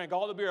night I drank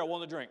all the beer I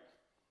wanted to drink.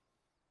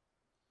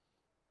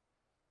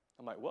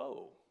 I'm like,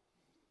 whoa.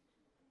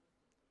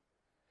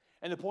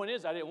 And the point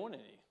is, I didn't want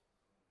any.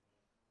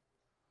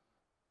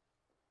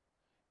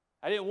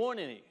 I didn't want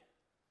any.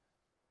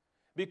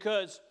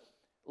 Because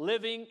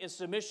living in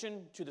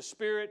submission to the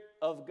Spirit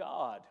of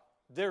God,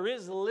 there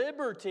is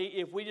liberty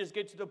if we just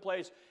get to the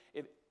place,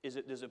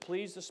 does it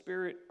please the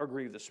Spirit or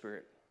grieve the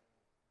Spirit?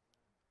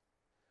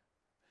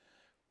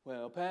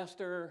 Well,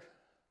 Pastor,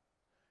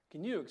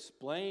 can you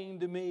explain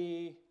to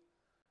me?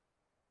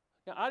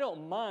 Now, I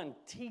don't mind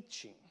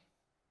teaching.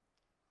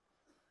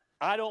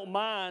 I don't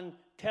mind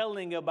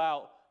telling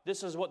about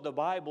this is what the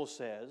Bible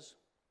says,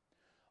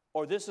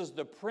 or this is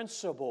the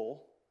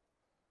principle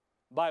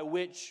by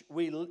which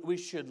we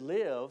should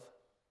live.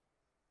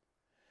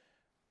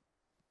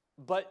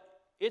 But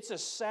it's a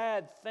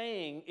sad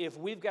thing if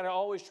we've got to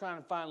always try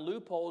and find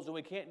loopholes and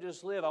we can't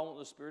just live. I want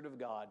the Spirit of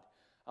God.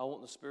 I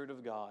want the Spirit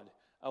of God.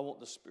 I want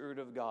the Spirit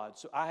of God.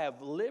 So I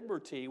have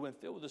liberty. When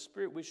filled with the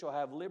Spirit, we shall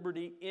have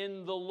liberty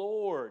in the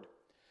Lord.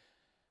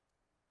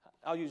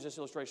 I'll use this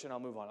illustration. I'll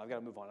move on. I've got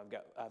to move on.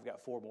 I've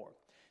got 4 more.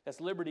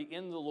 That's liberty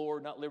in the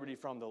Lord, not liberty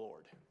from the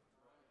Lord.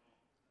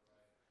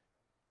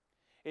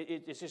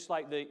 It's just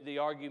like the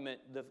argument,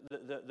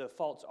 the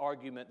false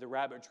argument, the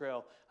rabbit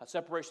trail,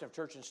 separation of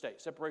church and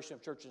state, separation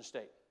of church and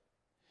state.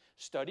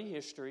 Study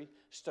history,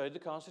 study the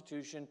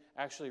Constitution,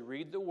 actually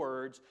read the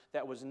words.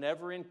 That was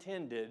never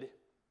intended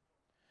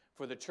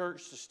for the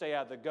church to stay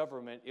out of the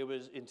government. It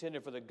was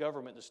intended for the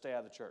government to stay out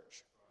of the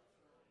church.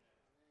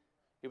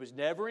 It was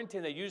never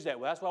intended. They use that.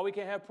 Well, that's why we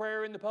can't have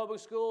prayer in the public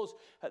schools.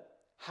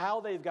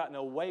 How they've gotten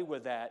away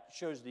with that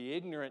shows the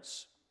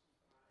ignorance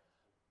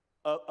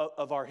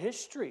of our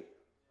history.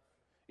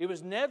 It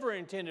was never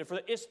intended for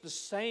that. It's the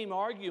same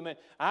argument.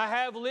 I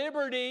have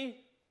liberty.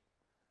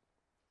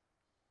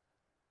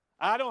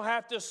 I don't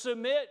have to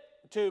submit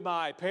to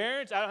my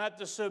parents. I don't have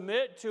to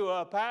submit to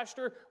a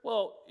pastor.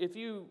 Well, if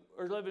you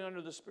are living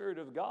under the Spirit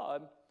of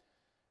God,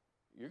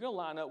 you're going to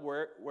line up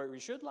where you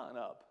should line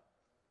up.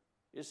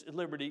 It's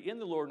liberty in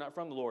the Lord, not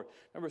from the Lord.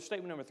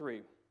 Statement number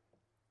 3.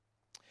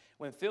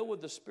 When filled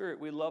with the Spirit,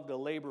 we love to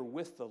labor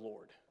with the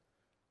Lord.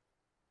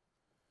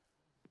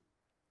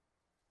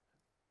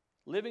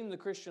 Living the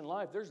Christian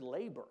life, there's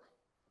labor.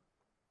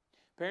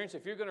 Parents,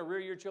 if you're going to rear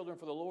your children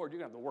for the Lord, you're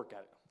going to have to work at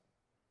it.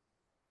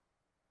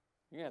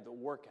 You're going to have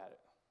to work at it.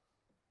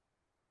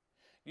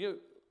 I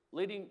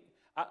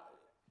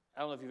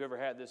don't know if you've ever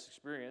had this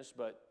experience,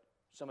 but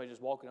somebody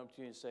just walking up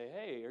to you and say,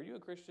 hey, are you a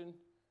Christian?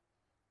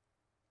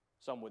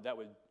 That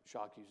would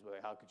shock you.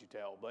 Like, how could you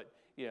tell? But,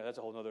 that's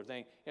a whole other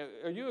thing.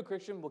 Are you a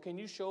Christian? Well, can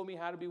you show me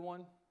how to be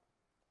one?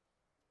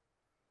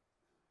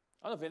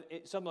 I don't know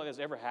if something like that's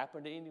ever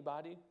happened to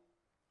anybody.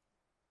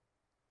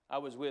 I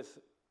was with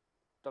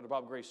Dr.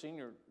 Bob Gray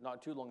Sr.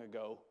 not too long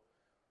ago,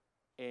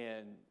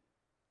 and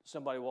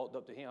somebody walked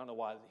up to him. I don't know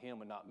why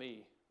him and not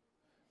me,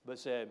 but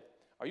said,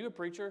 are you a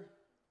preacher?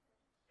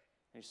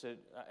 And he said,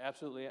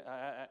 absolutely,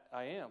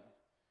 I am.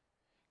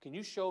 Can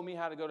you show me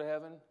how to go to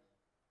heaven?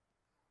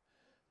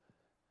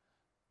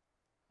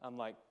 I'm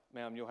like,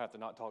 ma'am, you'll have to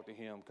not talk to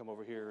him. Come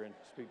over here and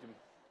speak to him.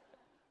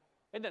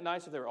 Isn't that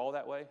nice if they were all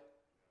that way?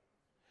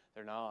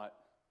 They're not.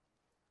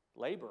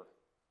 Labor.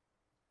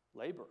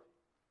 Labor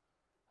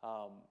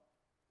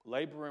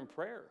and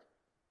prayer.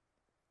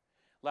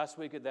 Last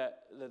week at the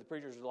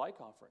Preachers Delight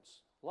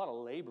Conference, a lot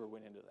of labor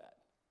went into that.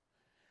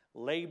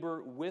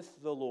 Labor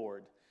with the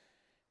Lord.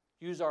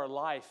 Use our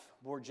life,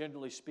 more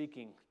generally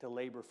speaking, to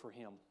labor for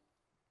Him.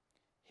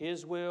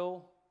 His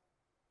will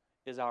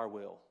is our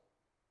will.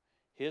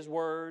 His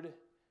word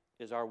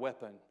is our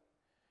weapon.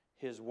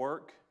 His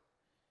work,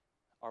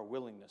 our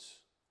willingness.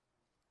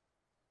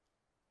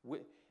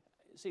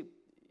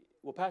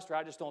 Pastor,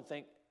 I just don't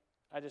think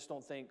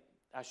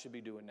I should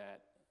be doing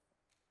that.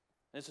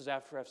 This is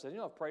after I've said,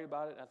 I've prayed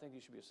about it. I think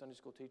you should be a Sunday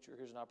school teacher.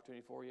 Here's an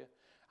opportunity for you.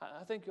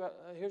 I think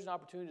here's an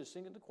opportunity to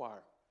sing in the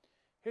choir.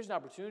 Here's an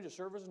opportunity to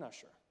serve as an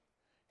usher.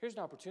 Here's an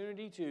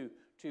opportunity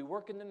to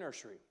work in the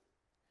nursery.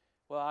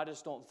 Well, I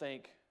just don't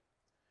think,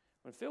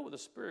 when filled with the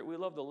Spirit, we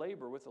love to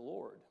labor with the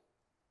Lord.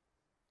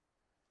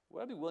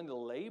 We ought to be willing to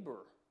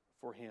labor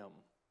for Him.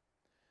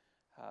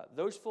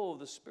 Those full of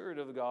the Spirit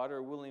of God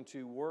are willing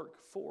to work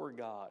for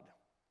God.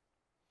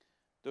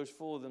 Those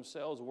full of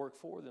themselves work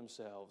for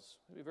themselves.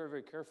 Be very,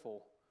 very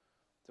careful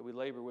that we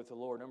labor with the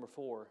Lord. Number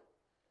 4,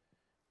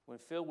 when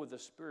filled with the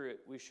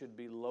Spirit, we should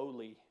be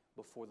lowly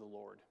before the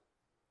Lord.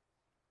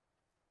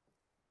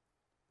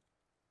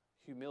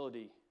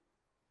 Humility.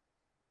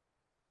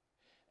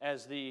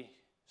 As the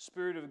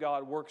Spirit of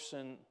God works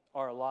in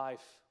our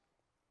life,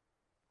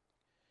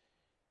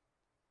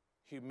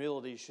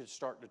 humility should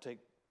start to take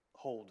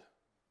hold.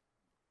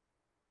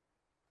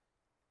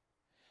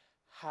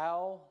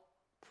 How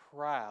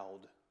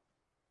proud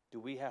do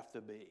we have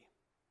to be?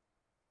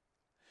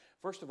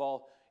 First of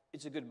all,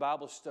 it's a good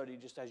Bible study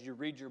just as you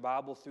read your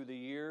Bible through the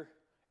year.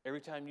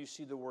 Every time you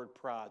see the word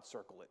pride,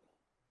 circle it.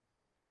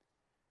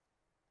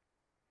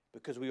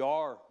 Because we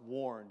are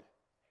warned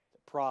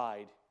that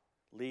pride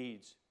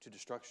leads to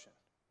destruction.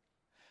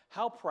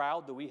 How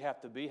proud do we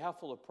have to be? How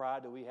full of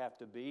pride do we have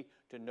to be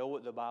to know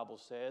what the Bible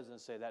says and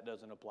say that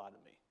doesn't apply to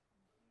me?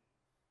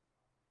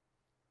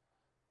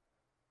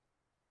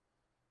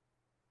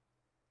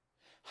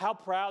 How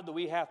proud do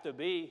we have to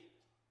be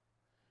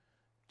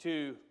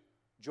to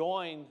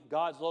join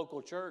God's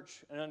local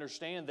church and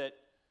understand that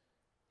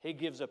He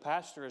gives a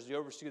pastor as the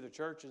overseer of the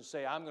church and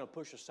say, I'm going to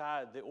push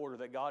aside the order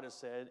that God has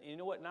said, and you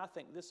know what? And I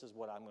think this is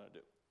what I'm going to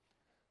do.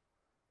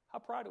 How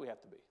proud do we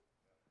have to be?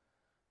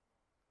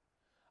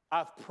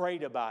 I've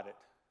prayed about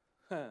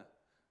it.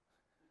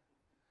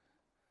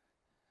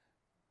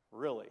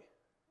 Really?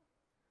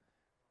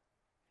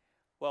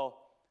 Well,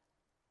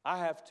 I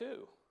have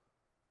too.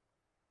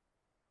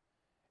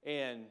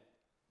 And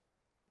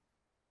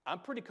I'm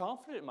pretty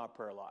confident in my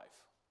prayer life.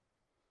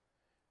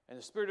 And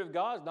the Spirit of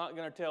God is not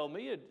going to tell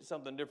me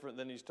something different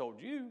than He's told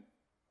you.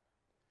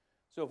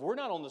 So if we're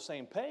not on the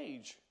same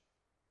page,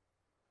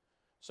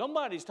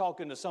 somebody's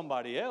talking to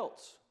somebody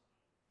else.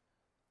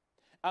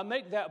 I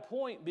make that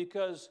point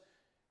because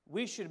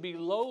we should be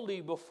lowly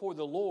before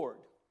the Lord.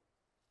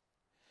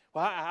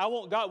 Well, I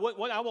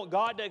want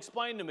God to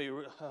explain to me.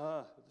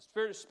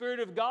 The Spirit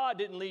of God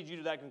didn't lead you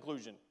to that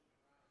conclusion.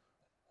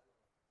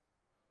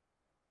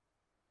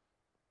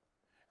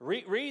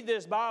 Read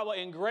this Bible,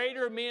 and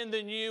greater men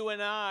than you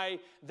and I,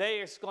 they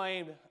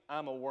exclaimed,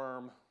 I'm a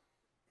worm.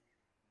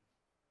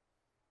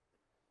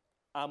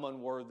 I'm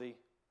unworthy.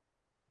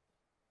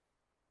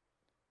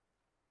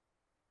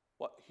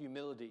 What?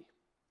 Humility.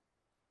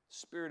 The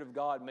Spirit of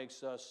God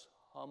makes us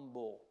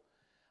humble.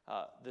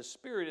 The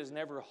Spirit is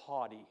never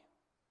haughty.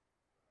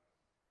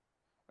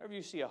 Whenever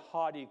you see a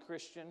haughty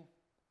Christian,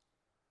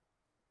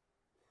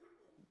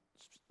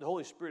 the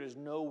Holy Spirit is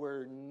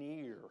nowhere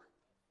near.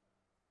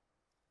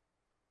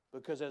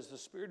 Because as the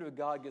Spirit of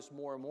God gets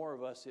more and more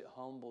of us, it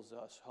humbles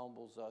us,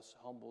 humbles us,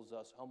 humbles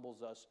us,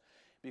 humbles us,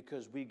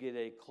 because we get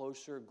a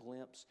closer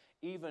glimpse.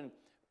 Even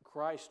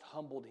Christ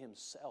humbled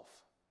himself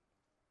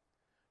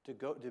to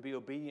be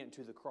obedient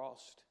to the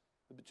cross.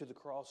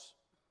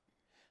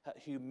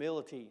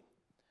 Humility.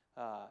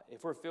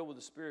 If we're filled with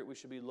the Spirit, we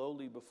should be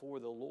lowly before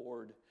the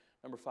Lord.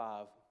 Number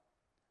 5,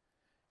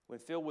 when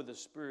filled with the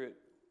Spirit,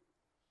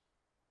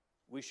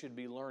 we should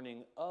be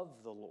learning of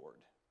the Lord.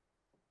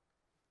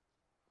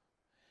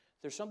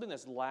 There's something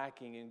that's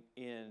lacking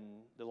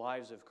in the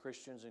lives of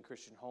Christians and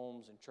Christian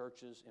homes and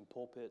churches and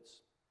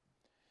pulpits.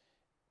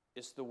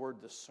 It's the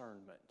word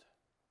discernment.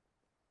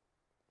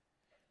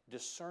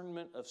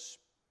 Discernment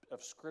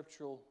of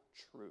scriptural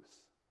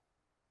truth.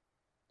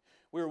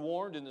 We're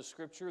warned in the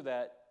Scripture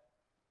that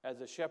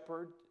as a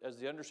shepherd, as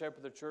the under shepherd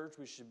of the church,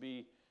 we should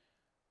be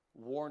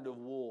warned of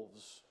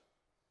wolves.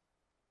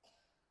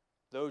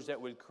 Those that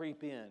would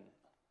creep in.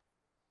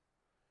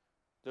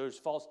 Those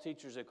false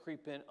teachers that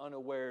creep in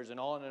unawares, and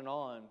on and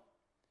on.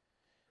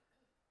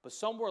 But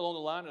somewhere along the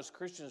line as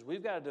Christians,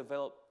 we've got to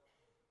develop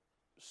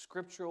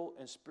scriptural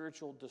and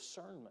spiritual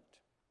discernment.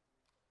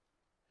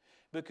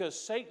 Because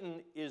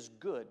Satan is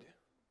good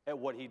at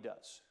what he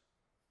does.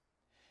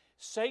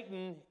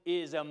 Satan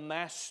is a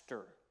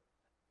master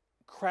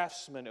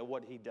craftsman at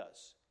what he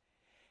does.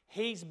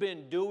 He's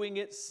been doing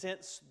it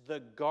since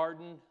the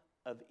Garden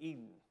of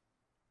Eden.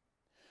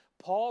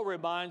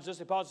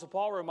 Apostle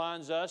Paul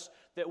reminds us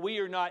that we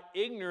are not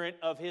ignorant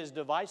of his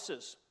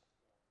devices.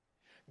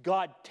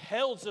 God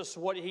tells us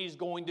what he's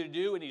going to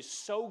do, and he's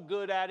so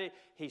good at it,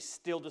 he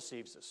still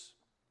deceives us.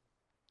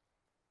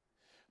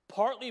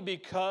 Partly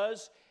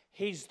because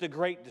he's the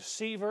great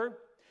deceiver,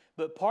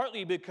 but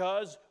partly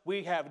because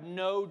we have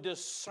no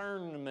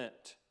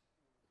discernment.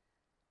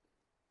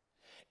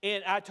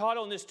 And I taught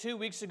on this 2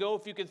 weeks ago,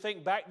 if you can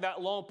think back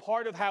that long,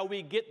 part of how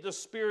we get the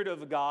Spirit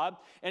of God,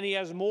 and he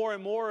has more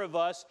and more of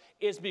us,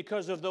 is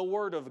because of the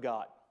Word of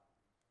God.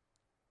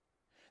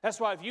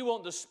 That's why if you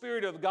want the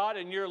Spirit of God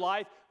in your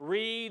life,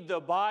 read the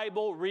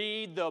Bible,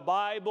 read the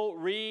Bible,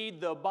 read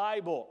the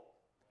Bible.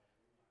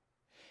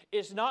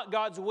 It's not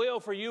God's will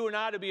for you and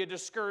I to be a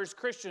discouraged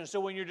Christian. So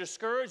when you're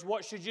discouraged,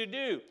 what should you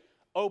do?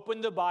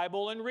 Open the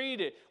Bible and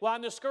read it. Well,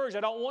 I'm discouraged.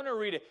 I don't want to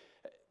read it.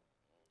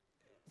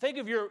 Think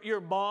of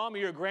your mom or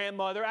your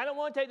grandmother. I don't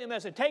want to take the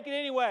message. Take it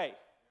anyway.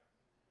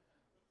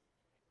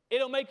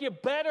 It'll make you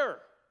better.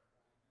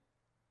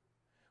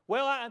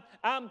 Well,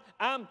 I'm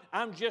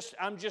just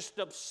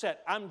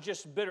upset. I'm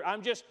just bitter.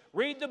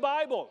 Read the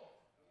Bible.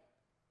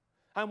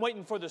 I'm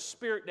waiting for the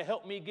Spirit to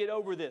help me get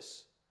over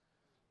this.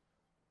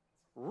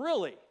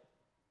 Really?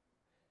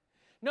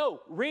 No,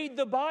 read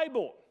the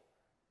Bible.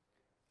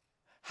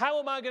 How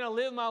am I going to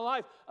live my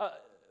life?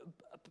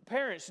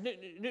 Parents,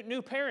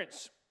 new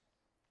parents.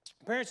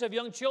 Parents of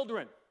young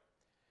children,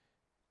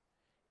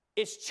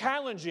 it's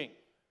challenging.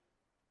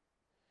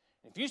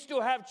 If you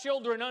still have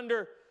children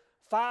under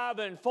 5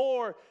 and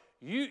 4,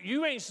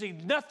 you ain't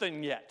seen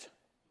nothing yet.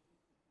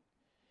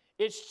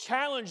 It's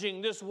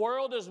challenging. This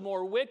world is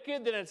more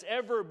wicked than it's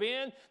ever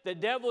been. The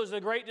devil is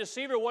a great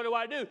deceiver. What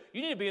do?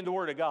 You need to be in the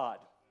Word of God.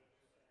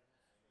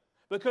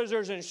 Because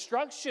there's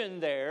instruction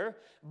there,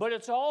 but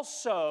it's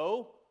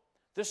also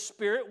the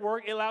Spirit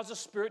work. It allows the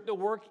Spirit to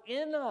work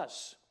in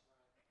us.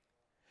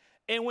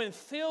 And when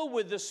filled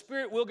with the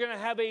Spirit, we're going to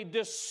have a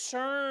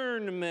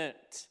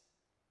discernment.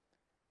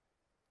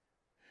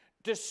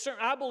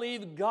 I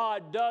believe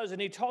God does,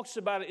 and he talks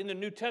about it in the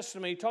New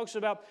Testament. He talks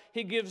about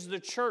he gives the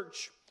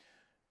church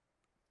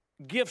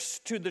gifts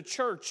to the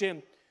church,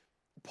 and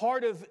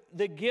part of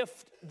the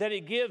gift that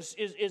he gives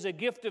is a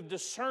gift of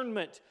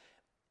discernment.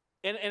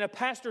 And a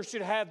pastor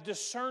should have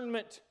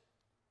discernment.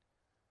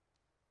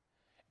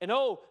 And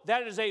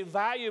that is a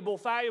valuable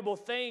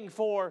thing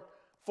for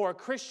a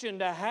Christian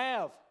to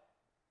have.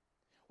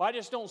 Well, I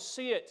just don't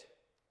see it.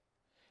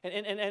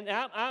 And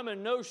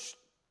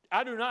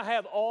I do not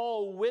have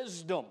all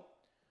wisdom.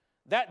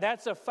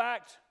 That's a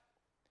fact.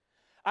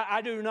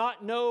 I do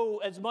not know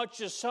as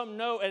much as some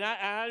know, and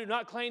I do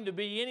not claim to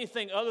be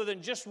anything other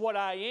than just what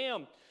I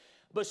am.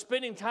 But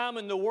spending time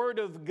in the Word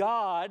of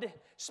God,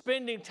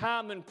 spending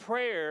time in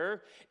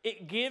prayer,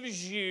 it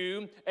gives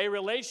you a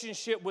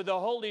relationship with the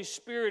Holy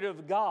Spirit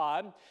of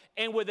God.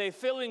 And with a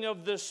filling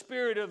of the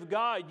Spirit of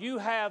God, you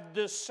have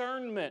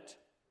discernment.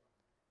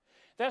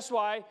 That's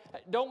why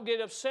don't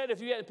get upset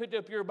if you hadn't picked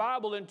up your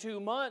Bible in 2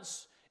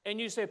 months and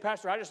you say,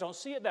 Pastor, I just don't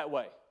see it that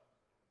way.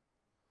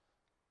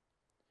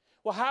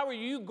 Well, how are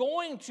you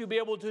going to be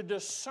able to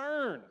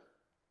discern?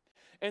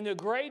 And the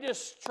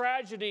greatest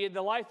tragedy in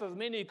the life of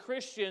many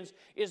Christians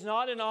is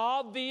not an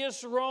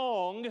obvious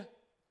wrong,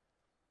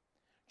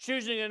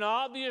 choosing an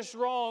obvious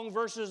wrong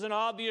versus an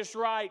obvious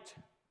right.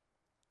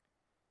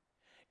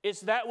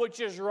 It's that which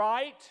is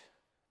right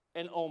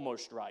and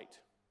almost right.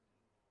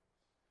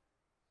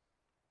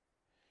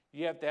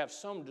 you have to have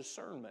some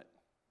discernment.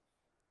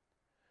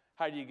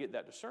 How do you get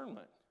that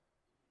discernment?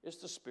 It's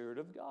the Spirit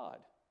of God.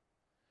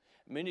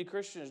 Many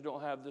Christians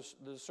don't have the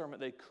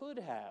discernment they could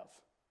have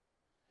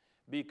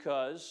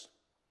because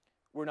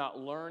we're not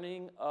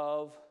learning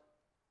of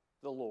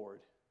the Lord.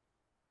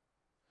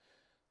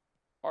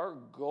 Our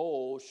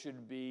goal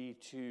should be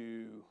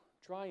to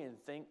try and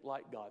think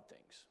like God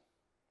thinks.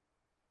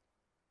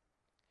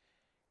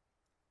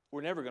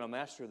 We're never going to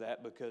master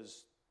that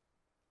because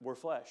we're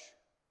flesh.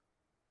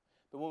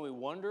 But when we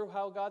wonder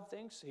how God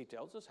thinks, He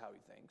tells us how He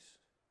thinks.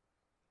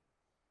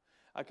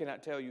 I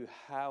cannot tell you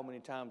how many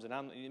times, and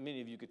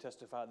many of you could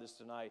testify this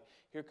tonight,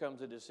 here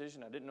comes a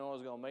decision I didn't know I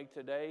was going to make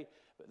today,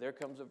 but there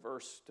comes a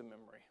verse to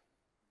memory.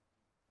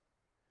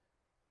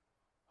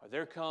 Or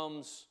there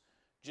comes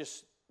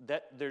just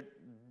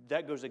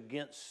that goes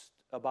against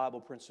a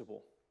Bible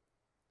principle.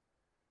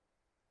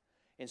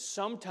 And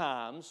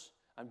sometimes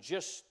I'm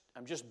just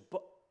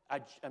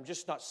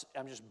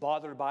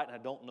bothered by it and I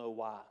don't know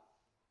why.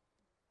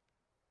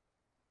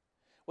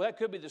 Well, that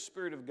could be the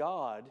Spirit of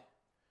God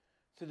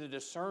through the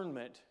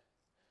discernment.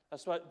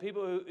 That's why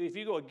people,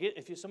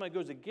 if somebody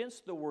goes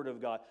against the Word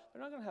of God,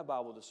 they're not going to have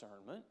Bible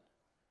discernment.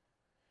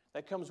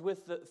 That comes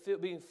with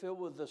being filled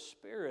with the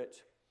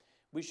Spirit.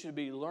 We should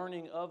be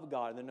learning of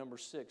God. And then number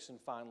 6, and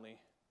finally,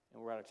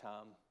 and we're out of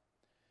time.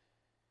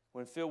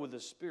 When filled with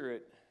the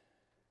Spirit,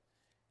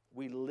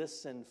 we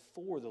listen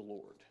for the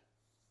Lord.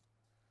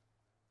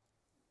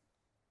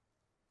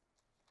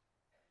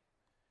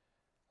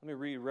 Let me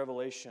read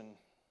Revelation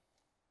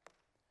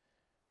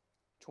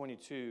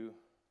 22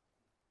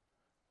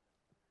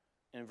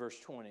 and verse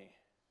 20.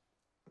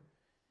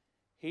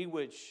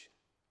 The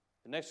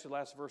next to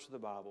last verse of the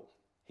Bible,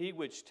 He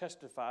which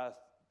testifieth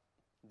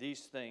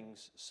these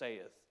things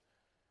saith,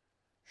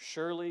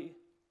 surely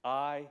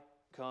I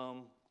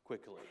come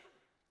quickly.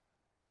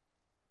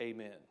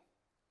 Amen.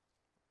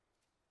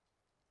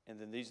 And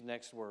then these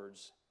next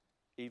words,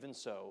 even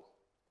so,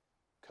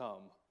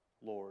 come,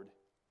 Lord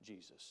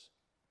Jesus.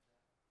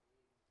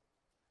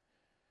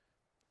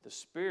 The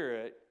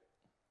Spirit,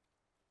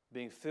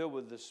 being filled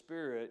with the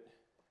Spirit,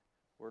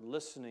 we're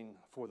listening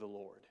for the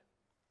Lord.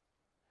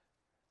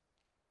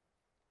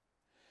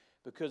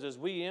 Because as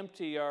we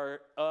empty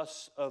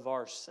us of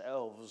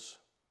ourselves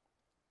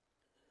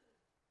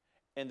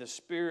and the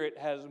Spirit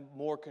has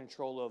more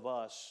control of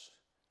us,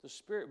 the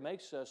Spirit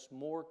makes us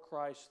more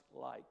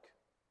Christ-like.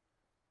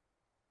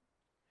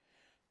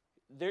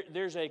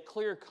 There's a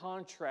clear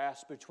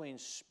contrast between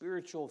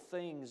spiritual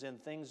things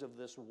and things of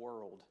this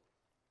world.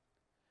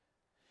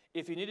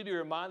 If you need to be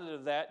reminded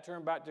of that,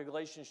 turn back to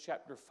Galatians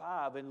chapter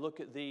 5 and look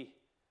at the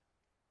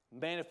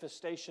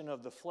manifestation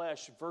of the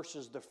flesh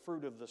versus the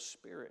fruit of the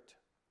Spirit.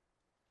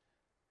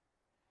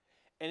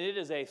 And it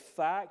is a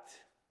fact,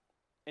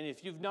 and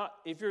if you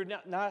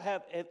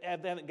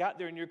haven't got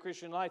there in your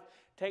Christian life,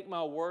 take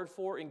my word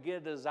for it and get a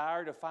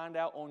desire to find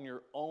out on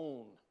your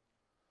own.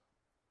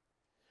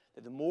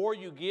 That the more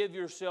you give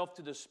yourself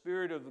to the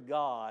Spirit of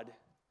God,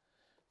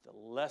 the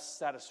less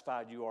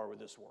satisfied you are with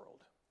this world.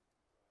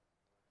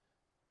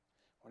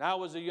 When I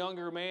was a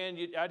younger man,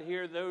 I'd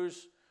hear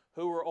those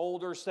who were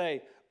older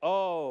say,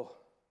 oh,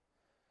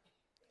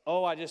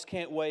 I just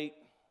can't wait.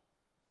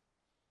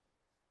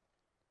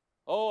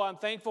 Oh, I'm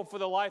thankful for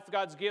the life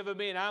God's given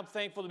me, and I'm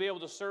thankful to be able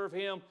to serve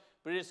Him,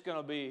 but it's going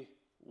to be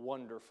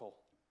wonderful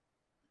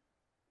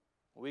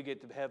when we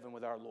get to heaven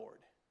with our Lord.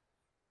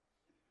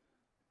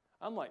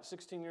 I'm like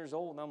 16 years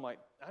old, and I'm like,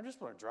 I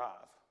just want to drive.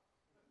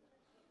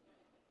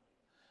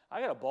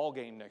 I got a ball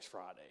game next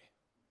Friday.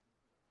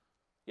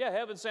 Yeah,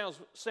 heaven sounds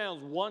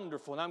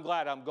wonderful, and I'm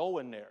glad I'm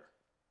going there.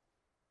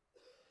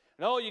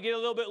 No, you get a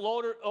little bit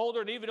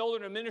older and even older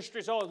in the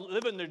ministry, so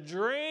living the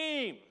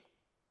dream.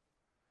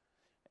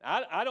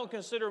 I don't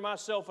consider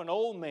myself an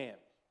old man.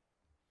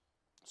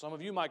 Some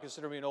of you might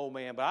consider me an old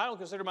man, but I don't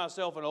consider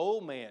myself an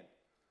old man.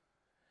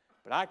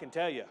 But I can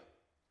tell you,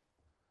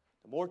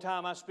 the more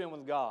time I spend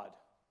with God,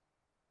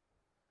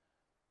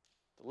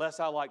 the less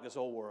I like this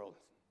old world.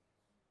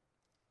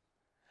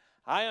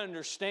 I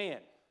understand.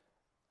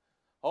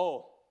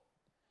 Oh,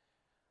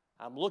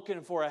 I'm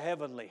looking for a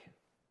heavenly.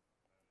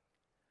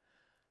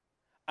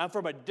 I'm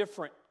from a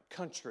different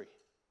country.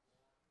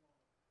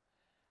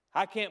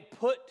 I can't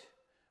put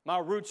my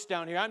roots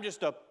down here. I'm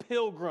just a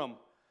pilgrim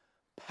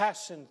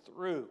passing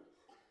through.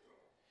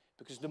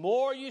 Because the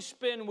more you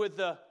spend with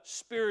the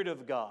Spirit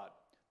of God,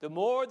 the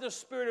more the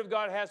Spirit of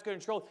God has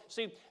control.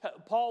 See,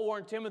 Paul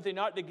warned Timothy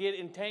not to get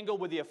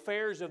entangled with the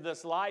affairs of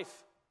this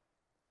life.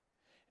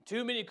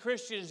 Too many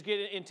Christians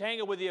get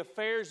entangled with the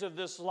affairs of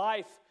this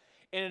life,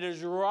 and it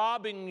is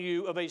robbing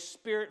you of a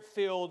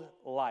Spirit-filled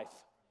life.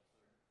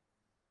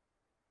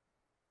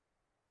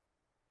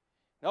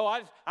 No,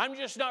 I'm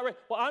just not ready.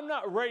 Well, I'm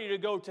not ready to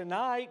go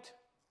tonight.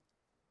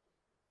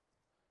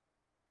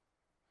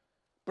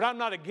 But I'm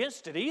not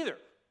against it either.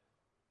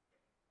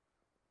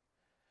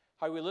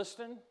 Are we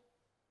listening?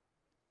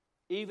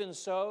 Even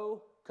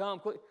so, come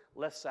quick.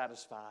 Less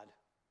satisfied.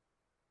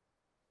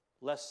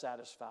 Less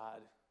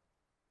satisfied.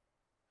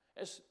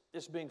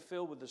 It's being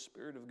filled with the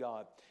Spirit of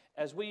God.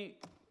 As we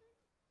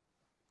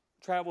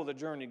travel the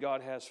journey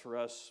God has for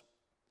us,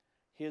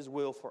 His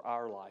will for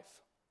our life.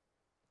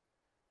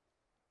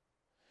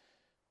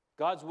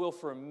 God's will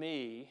for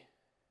me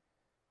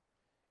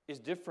is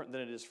different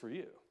than it is for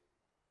you.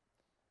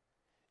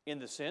 In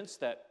the sense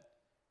that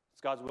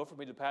it's God's will for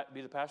me to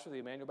be the pastor of the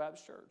Emmanuel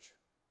Baptist Church.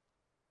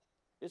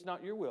 It's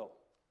not your will.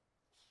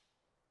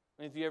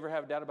 And if you ever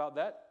have a doubt about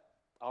that,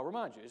 I'll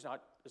remind you,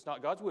 it's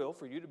not God's will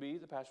for you to be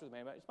the pastor of the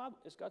Emmanuel Baptist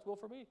Church. It's God's will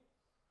for me.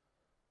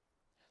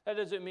 That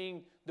doesn't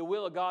mean the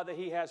will of God that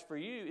He has for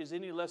you is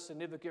any less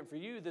significant for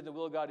you than the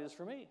will of God is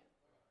for me.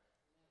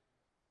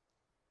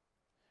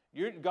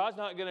 God's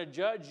not going to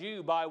judge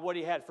you by what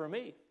He had for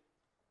me.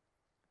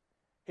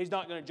 He's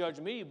not going to judge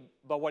me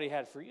by what He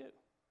had for you.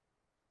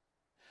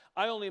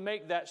 I only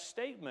make that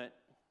statement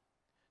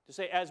to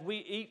say, as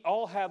we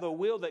all have a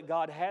will that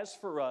God has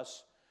for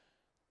us,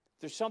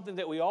 there's something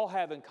that we all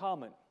have in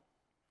common.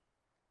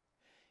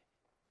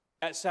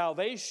 At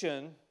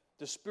salvation,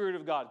 the Spirit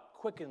of God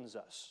quickens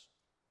us.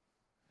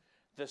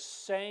 The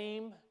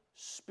same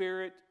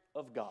Spirit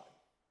of God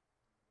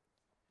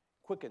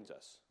quickens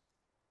us.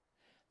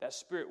 That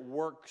Spirit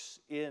works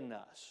in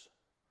us.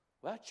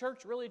 Well, that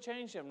church really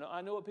changed him. No,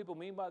 I know what people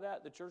mean by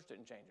that. The church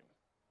didn't change him.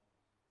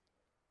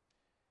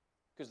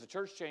 Because the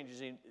church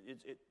changes,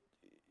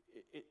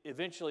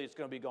 eventually it's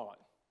going to be gone.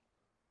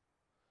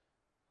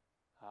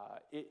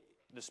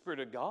 The Spirit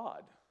of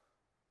God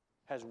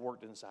has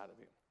worked inside of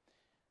him.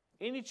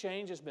 Any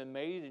change that's been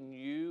made in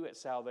you at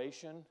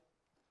salvation,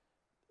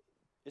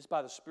 it's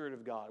by the Spirit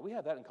of God. We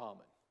have that in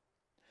common.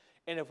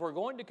 And if we're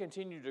going to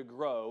continue to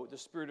grow, the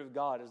Spirit of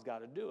God has got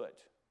to do it.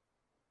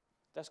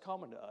 That's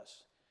common to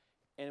us.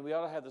 And we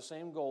ought to have the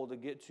same goal to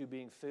get to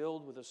being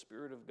filled with the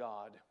Spirit of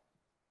God.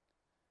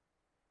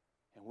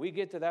 And we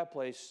get to that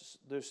place,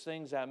 those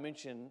things I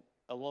mentioned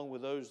along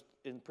with those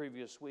in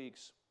previous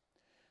weeks,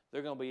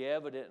 they're going to be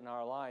evident in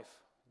our life.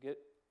 Did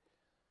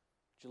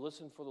you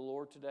listen for the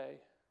Lord today?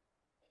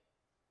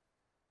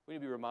 We need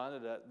to be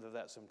reminded of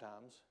that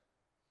sometimes.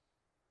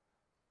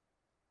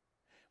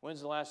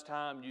 When's the last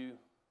time you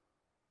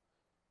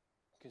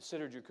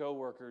considered your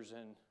coworkers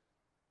and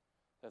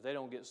that they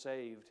don't get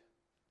saved?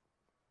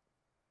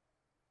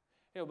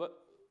 But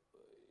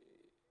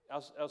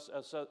I'll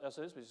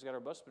say this: we just got our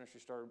bus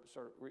ministry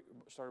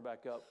started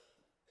back up.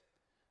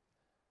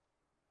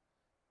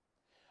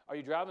 Are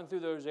you driving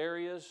through those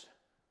areas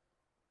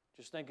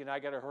just thinking, I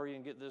got to hurry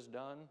and get this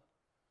done?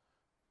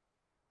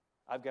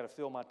 I've got to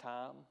fill my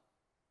time?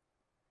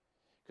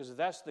 Because if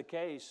that's the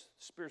case,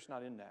 the Spirit's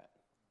not in that.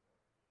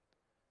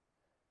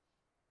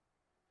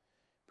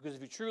 Because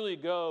if you truly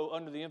go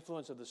under the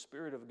influence of the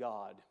Spirit of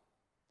God,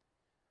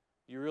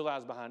 you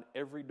realize behind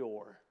every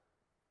door,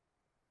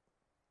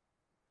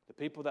 the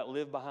people that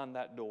live behind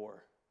that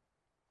door,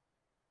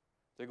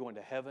 they're going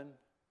to heaven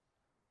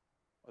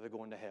or they're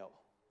going to hell.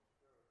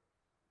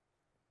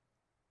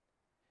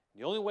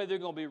 The only way they're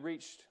going to be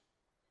reached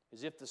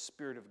is if the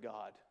Spirit of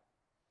God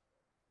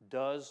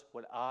does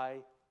what I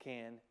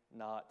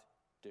cannot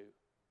do.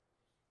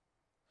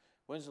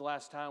 When's the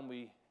last time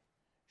we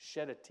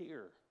shed a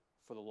tear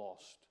for the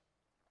lost?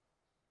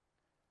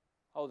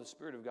 Oh, the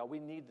Spirit of God. We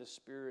need the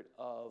Spirit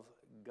of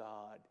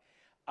God.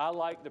 I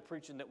like the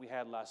preaching that we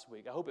had last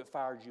week. I hope it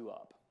fired you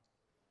up.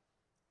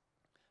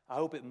 I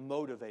hope it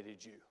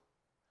motivated you.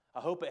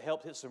 I hope it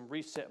helped hit some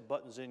reset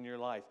buttons in your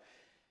life.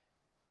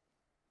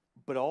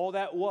 But all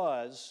that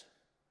was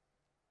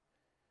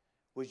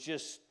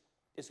just,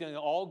 it's going to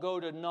all go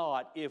to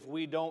naught if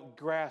we don't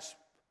grasp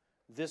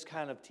this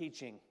kind of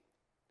teaching.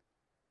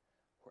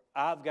 Where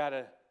I've got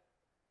to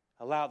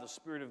allow the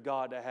Spirit of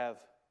God to have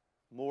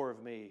more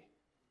of me,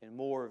 and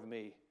more of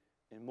me,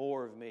 and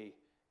more of me,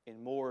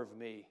 and more of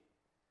me,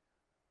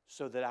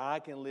 so that I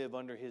can live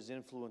under His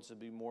influence and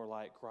be more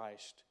like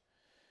Christ.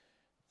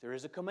 There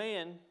is a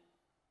command.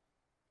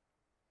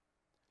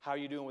 How are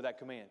you doing with that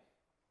command?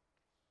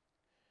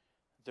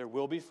 There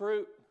will be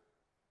fruit.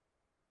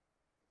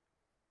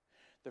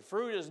 The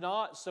fruit is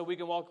not so we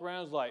can walk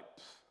around like,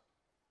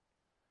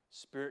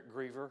 spirit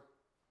griever,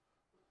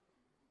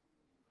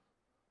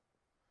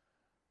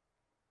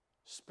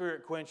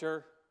 spirit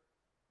quencher.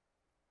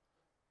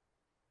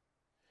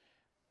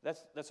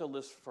 That's a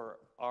list for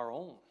our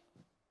own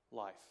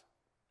life.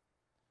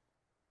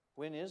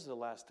 When is the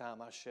last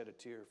time I shed a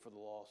tear for the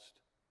lost?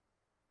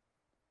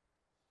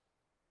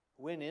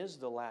 When is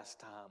the last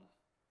time?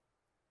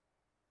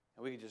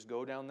 And we can just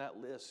go down that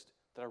list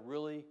that I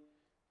really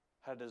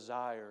had a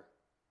desire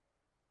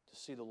to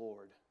see the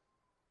Lord.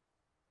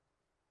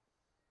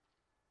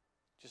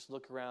 Just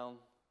look around.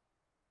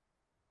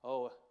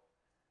 Oh,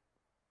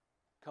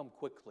 come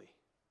quickly.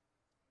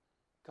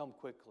 Come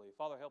quickly.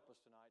 Father, help us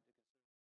tonight.